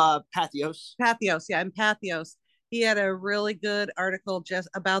 Patheon? Pathos. Pathos, yeah, in Pathos. He had a really good article just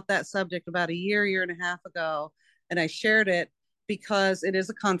about that subject about a year and a half ago. And I shared it because it is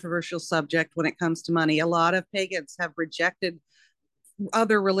a controversial subject when it comes to money. A lot of pagans have rejected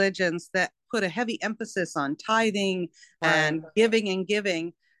other religions that put a heavy emphasis on tithing and giving and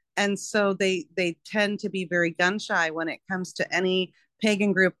giving. And so they tend to be very gun shy when it comes to any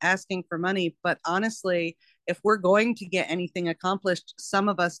pagan group asking for money. But honestly, if we're going to get anything accomplished, some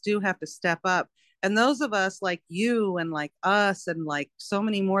of us do have to step up. And those of us like you and like us and like so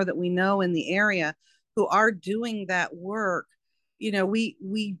many more that we know in the area who are doing that work,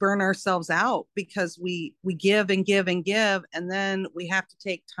 we burn ourselves out because we give and give and give, and then we have to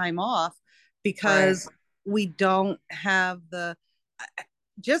take time off because we don't have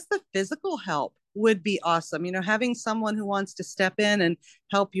just the physical help would be awesome. Having someone who wants to step in and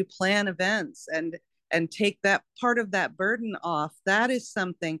help you plan events and take that part of that burden off, that is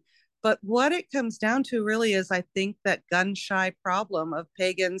something. But what it comes down to really is, I think, that gun shy problem of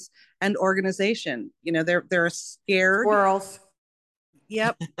pagans and organization. They're scared. Squirrels.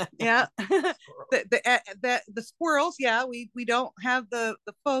 Yep. Yeah. The squirrels, yeah, we don't have the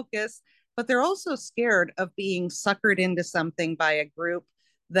focus, but they're also scared of being suckered into something by a group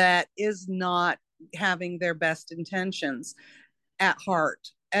that is not having their best intentions at heart.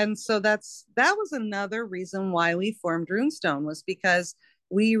 And so that was another reason why we formed Runestone, was because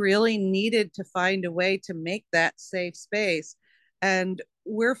we really needed to find a way to make that safe space. And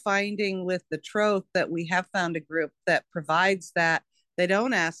we're finding with the Troth that we have found a group that provides that. They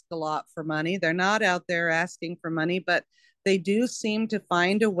don't ask a lot for money. They're not out there asking for money, but they do seem to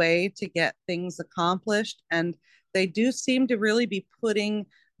find a way to get things accomplished. And they do seem to really be putting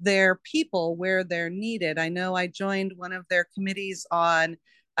their people where they're needed. I know I joined one of their committees on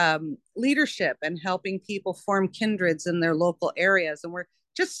leadership and helping people form kindreds in their local areas. And we're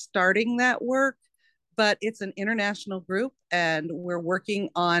just starting that work, but it's an international group, and we're working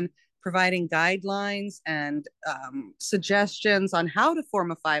on providing guidelines and suggestions on how to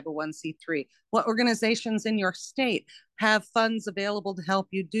form a 501c3. What organizations in your state have funds available to help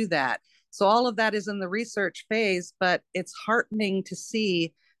you do that? So all of that is in the research phase, but it's heartening to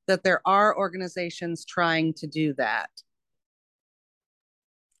see that there are organizations trying to do that.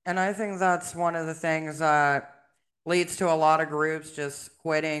 And I think that's one of the things that leads to a lot of groups just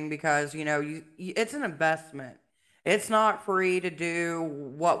quitting because, it's an investment. It's not free to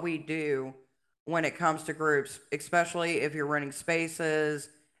do what we do when it comes to groups, especially if you're running spaces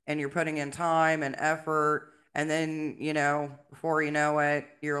and you're putting in time and effort. And then, before you know it,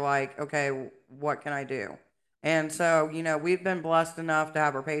 you're like, okay, what can I do? And so, we've been blessed enough to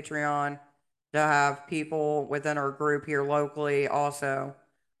have our Patreon, to have people within our group here locally also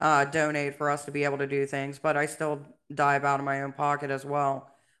donate for us to be able to do things. But I still dive out of my own pocket as well.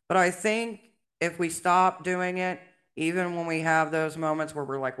 But I think if we stop doing it, even when we have those moments where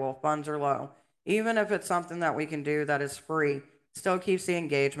we're like, well, funds are low, even if it's something that we can do that is free, it still keeps the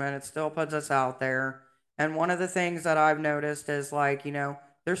engagement, it still puts us out there. And one of the things that I've noticed is like,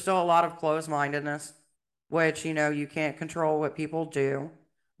 there's still a lot of closed mindedness, which, you can't control what people do.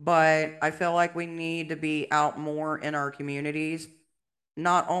 But I feel like we need to be out more in our communities,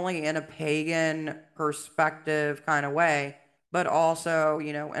 not only in a pagan perspective kind of way, but also,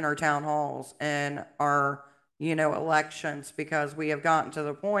 in our town halls and our, elections, because we have gotten to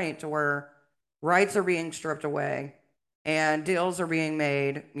the point to where rights are being stripped away and deals are being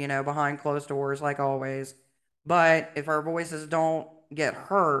made, behind closed doors, like always. But if our voices don't get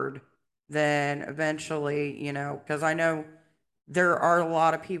heard, then eventually, because I know there are a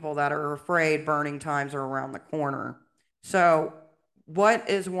lot of people that are afraid burning times are around the corner. So, what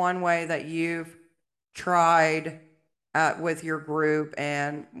is one way that you've tried with your group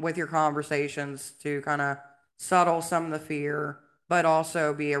and with your conversations to kind of settle some of the fear, but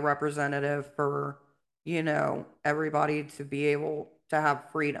also be a representative for, everybody to be able to have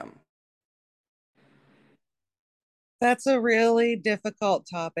freedom? That's a really difficult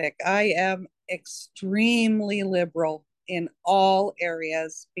topic. I am extremely liberal in all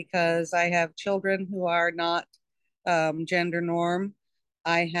areas because I have children who are not gender norm.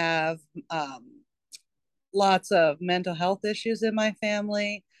 I have lots of mental health issues in my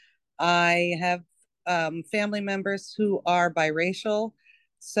family. I have family members who are biracial.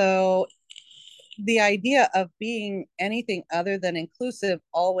 So the idea of being anything other than inclusive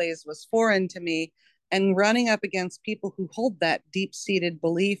always was foreign to me. And running up against people who hold that deep seated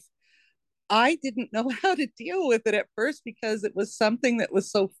belief, I didn't know how to deal with it at first because it was something that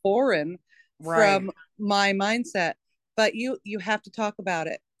was so foreign Right. from my mindset. But you have to talk about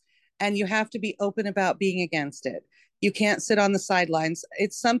it, and you have to be open about being against it. You can't sit on the sidelines.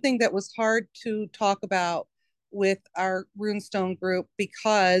 It's something that was hard to talk about with our Runestone group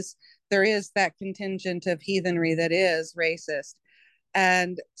because there is that contingent of heathenry that is racist.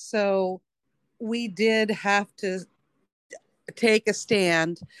 And so we did have to take a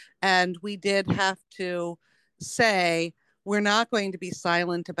stand, and we did have to say, we're not going to be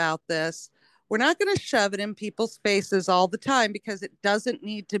silent about this. We're not going to shove it in people's faces all the time because it doesn't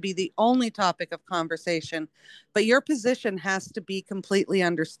need to be the only topic of conversation. But your position has to be completely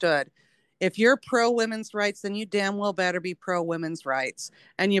understood. If you're pro women's rights, then you damn well better be pro women's rights.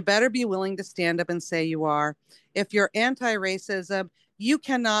 And you better be willing to stand up and say you are. If you're anti racism, you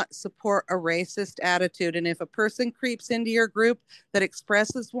cannot support a racist attitude. And if a person creeps into your group that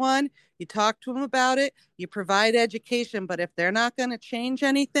expresses one, you talk to them about it, you provide education. But if they're not going to change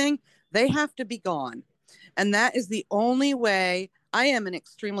anything, they have to be gone. And that is the only way. I am an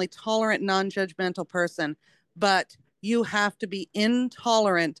extremely tolerant, non judgmental person, but you have to be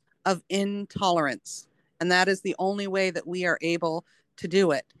intolerant of intolerance. And that is the only way that we are able to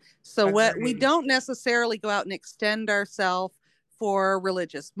do it. So, what we Agreed. don't necessarily go out and extend ourselves for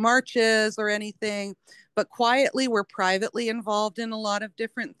religious marches or anything, but quietly, we're privately involved in a lot of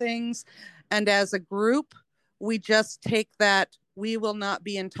different things. And as a group, we just take that we will not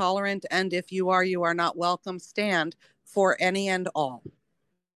be intolerant. And if you are not welcome stand for any and all.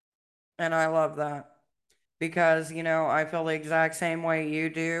 And I love that. Because, I feel the exact same way you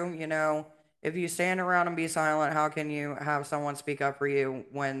do. If you stand around and be silent, how can you have someone speak up for you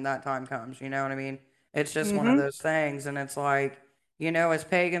when that time comes? You know what I mean? It's just one of Mm-hmm. those things. And it's like, as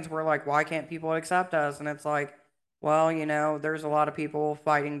pagans, we're like, why can't people accept us? And it's like, well, there's a lot of people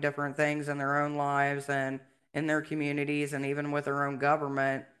fighting different things in their own lives and in their communities and even with their own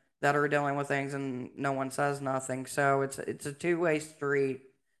government that are dealing with things and no one says nothing. So it's a two-way street,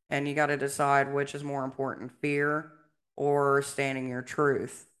 and you got to decide which is more important, fear or standing your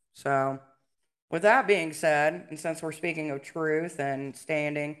truth. So, with that being said, and since we're speaking of truth and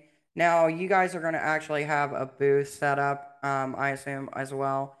standing, now you guys are going to actually have a booth set up, I assume, as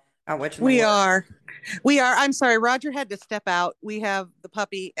well, at Witch in the We Woods. are. We are. I'm sorry. Roger had to step out. We have the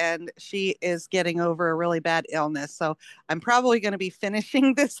puppy, and she is getting over a really bad illness. So I'm probably going to be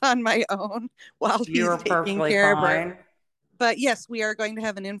finishing this on my own while You he's are taking perfectly care of her. fine. But yes, we are going to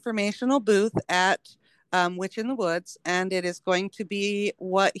have an informational booth at Witch in the Woods, and it is going to be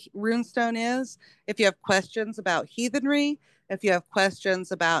what Runestone is. If you have questions about heathenry, if you have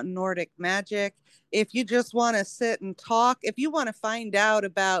questions about Nordic magic, if you just want to sit and talk, if you want to find out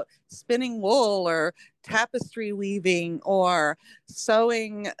about spinning wool or tapestry weaving or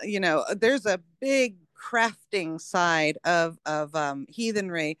sewing, there's a big crafting side of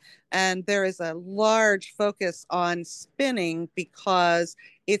heathenry, and there is a large focus on spinning because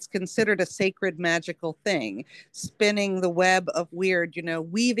it's considered a sacred magical thing. Spinning the web of weird,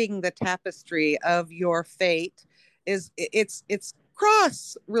 weaving the tapestry of your fate it's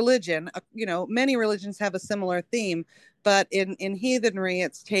cross religion. Many religions have a similar theme, but in heathenry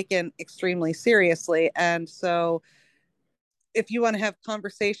it's taken extremely seriously. And so if you want to have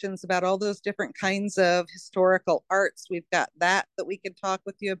conversations about all those different kinds of historical arts, we've got that we can talk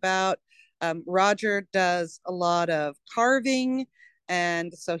with you about. Roger does a lot of carving,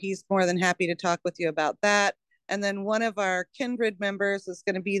 and so he's more than happy to talk with you about that. And then one of our kindred members is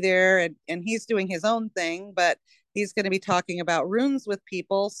going to be there, and he's doing his own thing, but he's going to be talking about runes with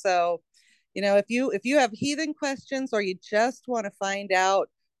people. So, if you have heathen questions, or you just want to find out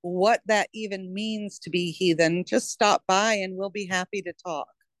what that even means to be heathen, just stop by and we'll be happy to talk.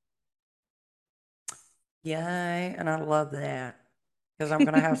 Yay. And I love that because I'm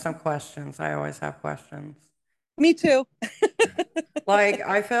going to have some questions. I always have questions. Me too. Like,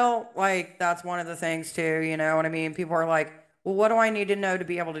 I feel like that's one of the things too, you know what I mean? People are like, well, what do I need to know to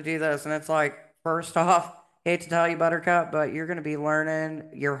be able to do this? And it's like, first off, hate to tell you, Buttercup, but you're going to be learning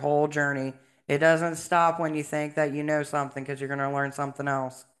your whole journey. It doesn't stop when you think that you know something because you're going to learn something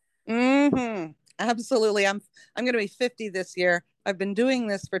else. Absolutely. I'm going to be 50 this year. I've been doing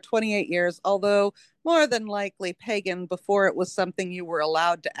this for 28 years, although more than likely pagan before it was something you were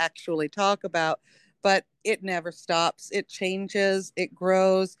allowed to actually talk about. But it never stops. It changes, it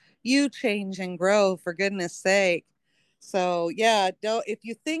grows. You change and grow, for goodness sake. So yeah, don't, if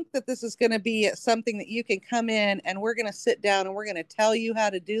you think that this is going to be something that you can come in and we're going to sit down and we're going to tell you how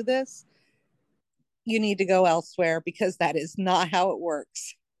to do this, you need to go elsewhere, because that is not how it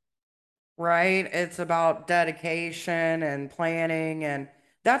works. Right? It's about dedication and planning. And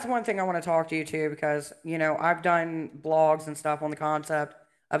that's one thing I want to talk to you too, because, I've done blogs and stuff on the concept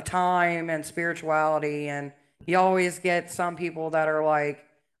of time and spirituality. And you always get some people that are like,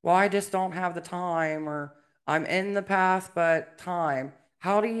 well, I just don't have the time, or I'm in the path, but time.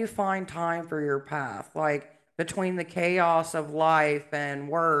 How do you find time for your path? Like between the chaos of life and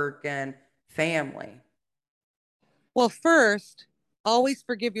work and family. Well, first, always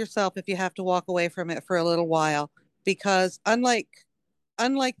forgive yourself if you have to walk away from it for a little while, because unlike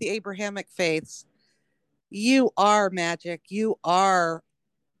the Abrahamic faiths, you are magic. You are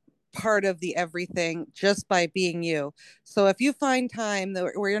part of the everything just by being you. So if you find time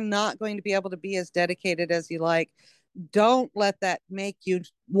that where you're not going to be able to be as dedicated as you like, don't let that make you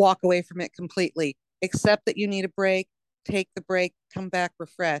walk away from it completely. Accept that you need a break, take the break, come back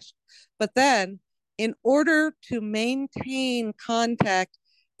refreshed. But then, in order to maintain contact,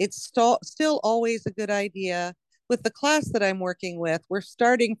 it's still always a good idea. With the class that I'm working with, we're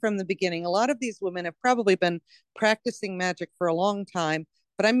starting from the beginning. A lot of these women have probably been practicing magic for a long time,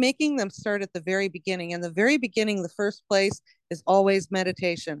 but I'm making them start at the very beginning. And the very beginning, the first place is always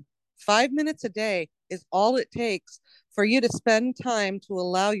meditation. 5 minutes a day is all it takes for you to spend time to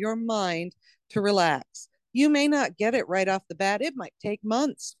allow your mind to relax. You may not get it right off the bat. It might take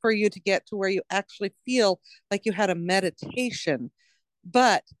months for you to get to where you actually feel like you had a meditation,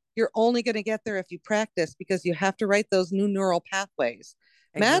 but you're only going to get there if you practice, because you have to write those new neural pathways.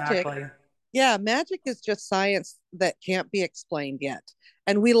 Magic, Exactly. yeah, magic is just science that can't be explained yet.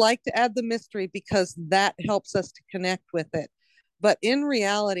 And we like to add the mystery because that helps us to connect with it. But in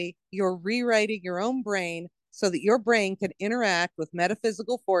reality, you're rewriting your own brain so that your brain can interact with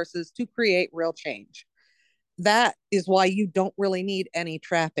metaphysical forces to create real change. That is why you don't really need any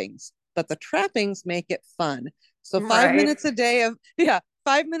trappings, but the trappings make it fun. So five Right. minutes a day of, yeah,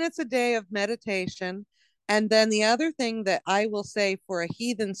 5 minutes a day of meditation. And then the other thing that I will say for a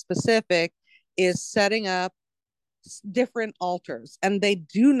heathen specific is setting up different altars. And they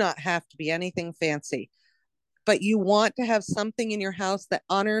do not have to be anything fancy, but you want to have something in your house that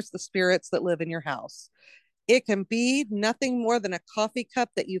honors the spirits that live in your house. It can be nothing more than a coffee cup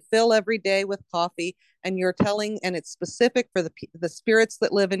that you fill every day with coffee, and you're telling, and it's specific for the spirits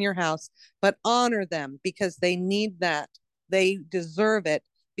that live in your house, but honor them because they need that. They deserve it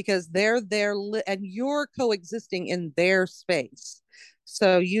because they're there and you're coexisting in their space.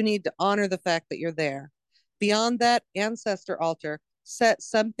 So you need to honor the fact that you're there. Beyond that, ancestor altar, set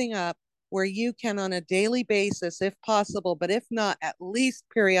something up where you can, on a daily basis, if possible, but if not, at least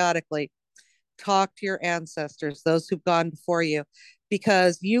periodically, talk to your ancestors, those who've gone before you,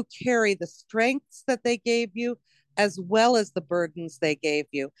 because you carry the strengths that they gave you as well as the burdens they gave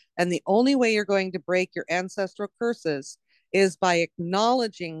you. And the only way you're going to break your ancestral curses is by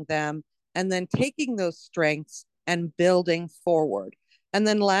acknowledging them and then taking those strengths and building forward. And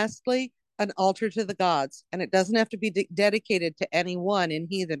then lastly, an altar to the gods. And it doesn't have to be dedicated to any one in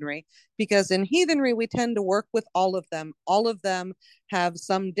heathenry, because in heathenry, we tend to work with all of them. All of them have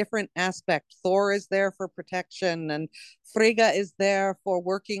some different aspect. Thor is there for protection, and Frigga is there for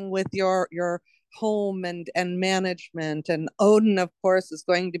working with your home and management, and Odin, of course, is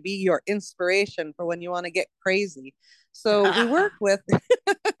going to be your inspiration for when you want to get crazy. So we work with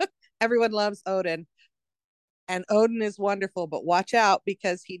everyone loves Odin, and Odin is wonderful, but watch out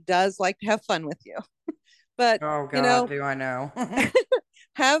because he does like to have fun with you. But Oh you God, know, do I know?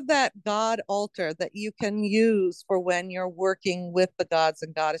 have that god altar that you can use for when you're working with the gods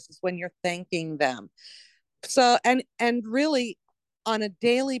and goddesses, when you're thanking them. So and really, on a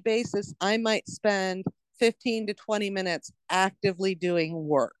daily basis, I might spend 15 to 20 minutes actively doing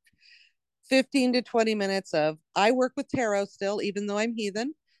work. 15 to 20 minutes of, I work with tarot still, even though I'm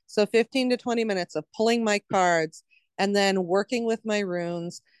heathen. So 15 to 20 minutes of pulling my cards and then working with my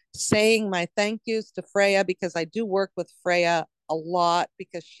runes, saying my thank yous to Freya, because I do work with Freya a lot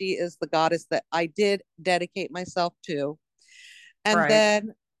because she is the goddess that I did dedicate myself to. And Right.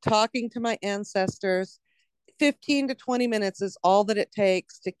 then talking to my ancestors. 15 to 20 minutes is all that it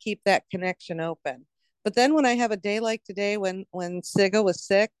takes to keep that connection open. But then when I have a day like today, when Sigga was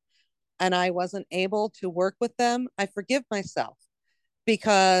sick and I wasn't able to work with them, I forgive myself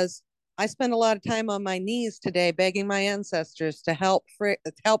because I spent a lot of time on my knees today begging my ancestors to help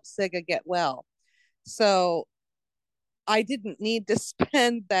Sigga get well. So I didn't need to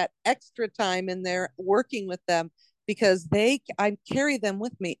spend that extra time in there working with them because I carry them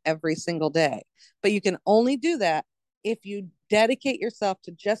with me every single day. But you can only do that if you dedicate yourself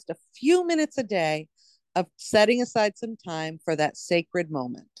to just a few minutes a day of setting aside some time for that sacred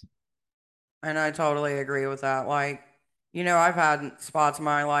moment. And I totally agree with that. Like, I've had spots in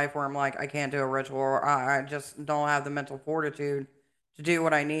my life where I'm like, I can't do a ritual, or I just don't have the mental fortitude to do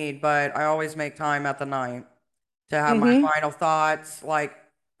what I need. But I always make time at the night to have my Mm-hmm. final thoughts, like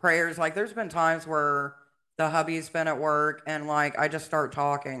prayers. Like, there's been times where the hubby's been at work and like I just start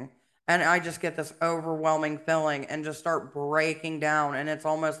talking and I just get this overwhelming feeling and just start breaking down. And it's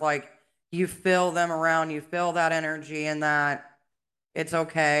almost like you feel them around, you feel that energy and that it's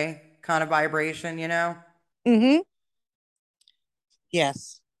okay kind of vibration. Mm-hmm.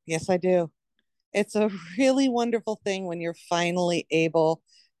 Yes. Yes, I do. It's a really wonderful thing when you're finally able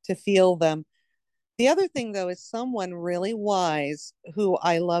to feel them. The other thing, though, is someone really wise who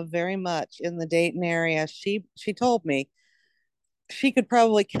I love very much in the Dayton area. She told me she could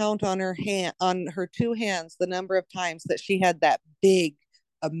probably count on her two hands the number of times that she had that big,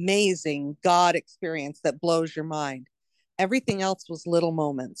 amazing God experience that blows your mind. Everything else was little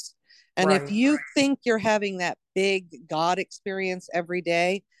moments. And if Right. you think you're having that big God experience every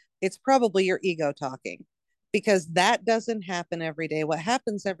day, it's probably your ego talking, because that doesn't happen every day. What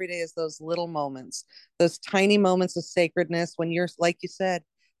happens every day is those little moments, those tiny moments of sacredness when you're, like you said,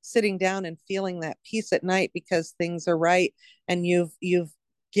 sitting down and feeling that peace at night because things are right and you've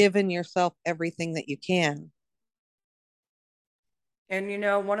given yourself everything that you can. And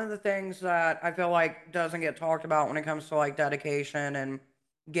one of the things that I feel like doesn't get talked about when it comes to like dedication and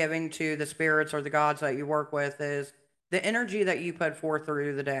giving to the spirits or the gods that you work with is the energy that you put forth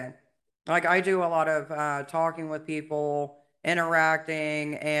through the day. Like I do a lot of talking with people,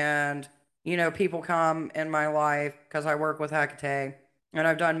 interacting, and people come in my life because I work with Hecate, and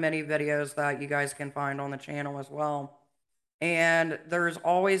I've done many videos that you guys can find on the channel as well. And there's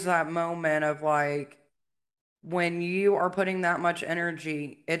always that moment of like, when you are putting that much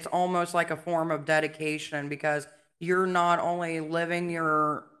energy, it's almost like a form of dedication because you're not only living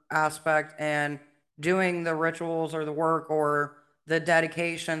your aspect and doing the rituals or the work or the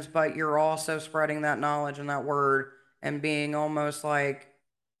dedications, but you're also spreading that knowledge and that word and being almost like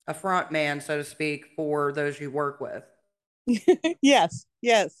a front man, so to speak, for those you work with. Yes,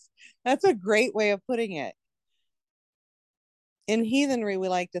 yes. That's a great way of putting it. In heathenry, we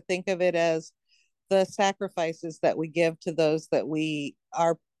like to think of it as the sacrifices that we give to those that we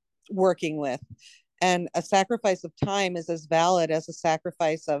are working with. And a sacrifice of time is as valid as a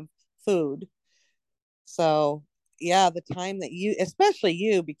sacrifice of food. So, yeah, the time that you, especially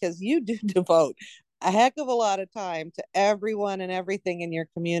you, because you do devote a heck of a lot of time to everyone and everything in your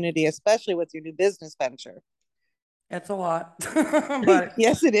community, especially with your new business venture. It's a lot, but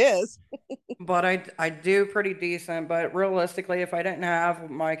Yes, it is. I do pretty decent. But realistically, if I didn't have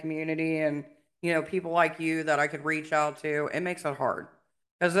my community and people like you that I could reach out to, it makes it hard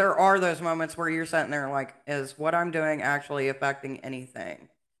because there are those moments where you're sitting there like, is what I'm doing actually affecting anything?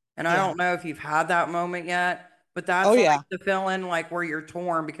 And I Yeah. don't know if you've had that moment yet, but Oh, that's like yeah. the feeling like where you're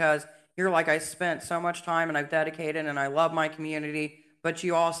torn because you're like, I spent so much time and I've dedicated and I love my community, but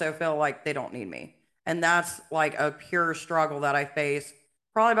you also feel like they don't need me. And that's like a pure struggle that I face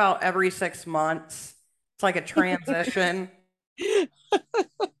probably about every 6 months. It's like a transition.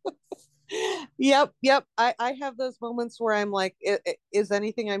 Yep. I have those moments where I'm like, is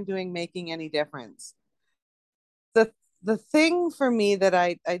anything I'm doing making any difference? The the thing for me that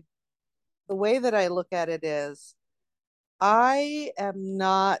I the way that I look at it is I am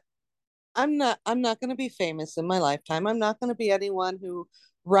not I'm not going to be famous in my lifetime. I'm not going to be anyone who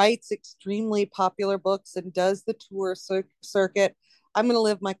writes extremely popular books and does the circuit. I'm going to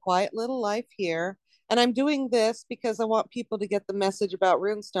live my quiet little life here. And I'm doing this because I want people to get the message about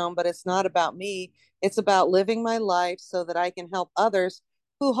Runestone, but it's not about me. It's about living my life so that I can help others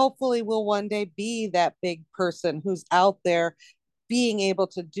who hopefully will one day be that big person who's out there being able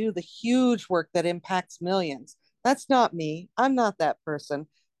to do the huge work that impacts millions. That's not me. I'm not that person.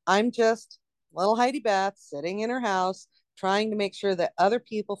 I'm just little Heidi Beth sitting in her house trying to make sure that other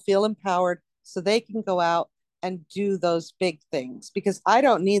people feel empowered so they can go out and do those big things because I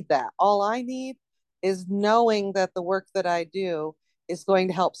don't need that. All I need is knowing that the work that I do is going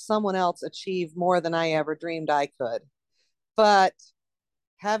to help someone else achieve more than I ever dreamed I could. But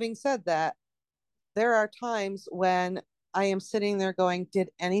having said that, there are times when I am sitting there going, did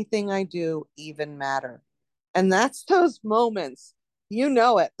anything I do even matter? And that's those moments, you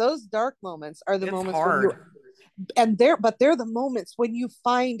know it. Those dark moments are the It's moments when you hard. but they're the moments when you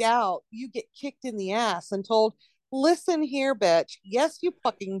find out you get kicked in the ass and told, listen here, bitch. Yes, you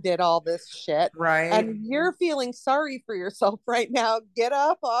fucking did all this shit. Right? And you're feeling sorry for yourself right now. Get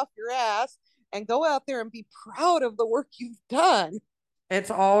up off your ass and go out there and be proud of the work you've done.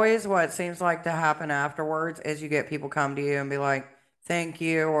 It's always what seems like to happen afterwards is you get people come to you and be like, thank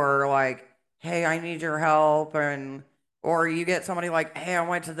you, or like, hey, I need your help. And, or you get somebody like, hey, I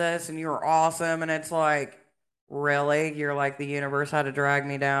went to this and you were awesome. And it's like, really? You're like, the universe had to drag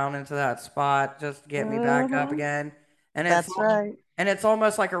me down into that spot just to get me back up Mm-hmm. again. And it's, That's right. and it's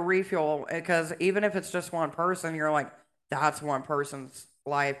almost like a refuel because even if it's just one person, you're like, that's one person's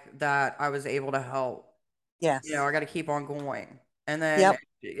life that I was able to help. Yes. I got to keep on going. And then Yep.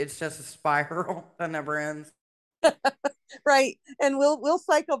 it's just a spiral that never ends. Right. And we'll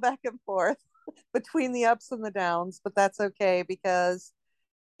cycle back and forth between the ups and the downs, but that's okay because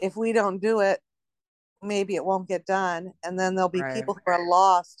if we don't do it, maybe it won't get done. And then there'll be Right. people who are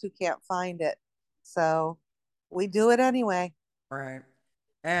lost who can't find it. So we do it anyway. Right.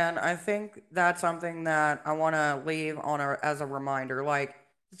 And I think that's something that I want to leave on as a reminder. Like,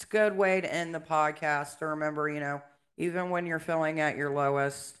 it's a good way to end the podcast to remember, even when you're feeling at your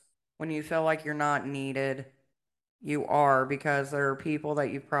lowest, when you feel like you're not needed, you are because there are people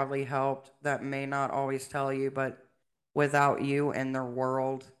that you've probably helped that may not always tell you, but without you in their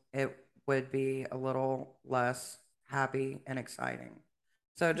world, it would be a little less happy and exciting.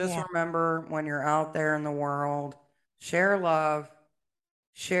 So just Yeah. remember when you're out there in the world, share love,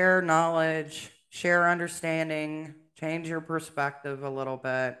 share knowledge, share understanding, change your perspective a little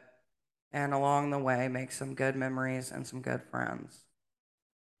bit, and along the way, make some good memories and some good friends.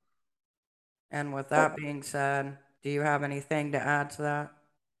 And with Oh, that being said, do you have anything to add to that?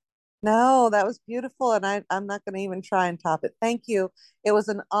 no, that was beautiful. And I'm not going to even try and top it. Thank you. It was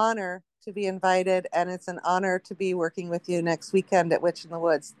an honor to be invited, and it's an honor to be working with you next weekend at Witch in the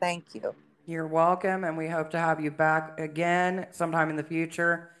Woods. Thank you. You're welcome, and we hope to have you back again sometime in the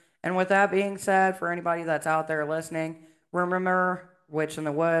future. And with that being said, for anybody that's out there listening, remember Witch in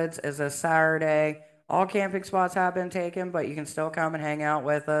the Woods is a Saturday. All camping spots have been taken, but you can still come and hang out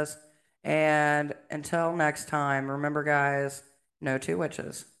with us. And until next time, remember, guys, no two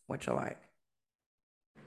witches, witch alike.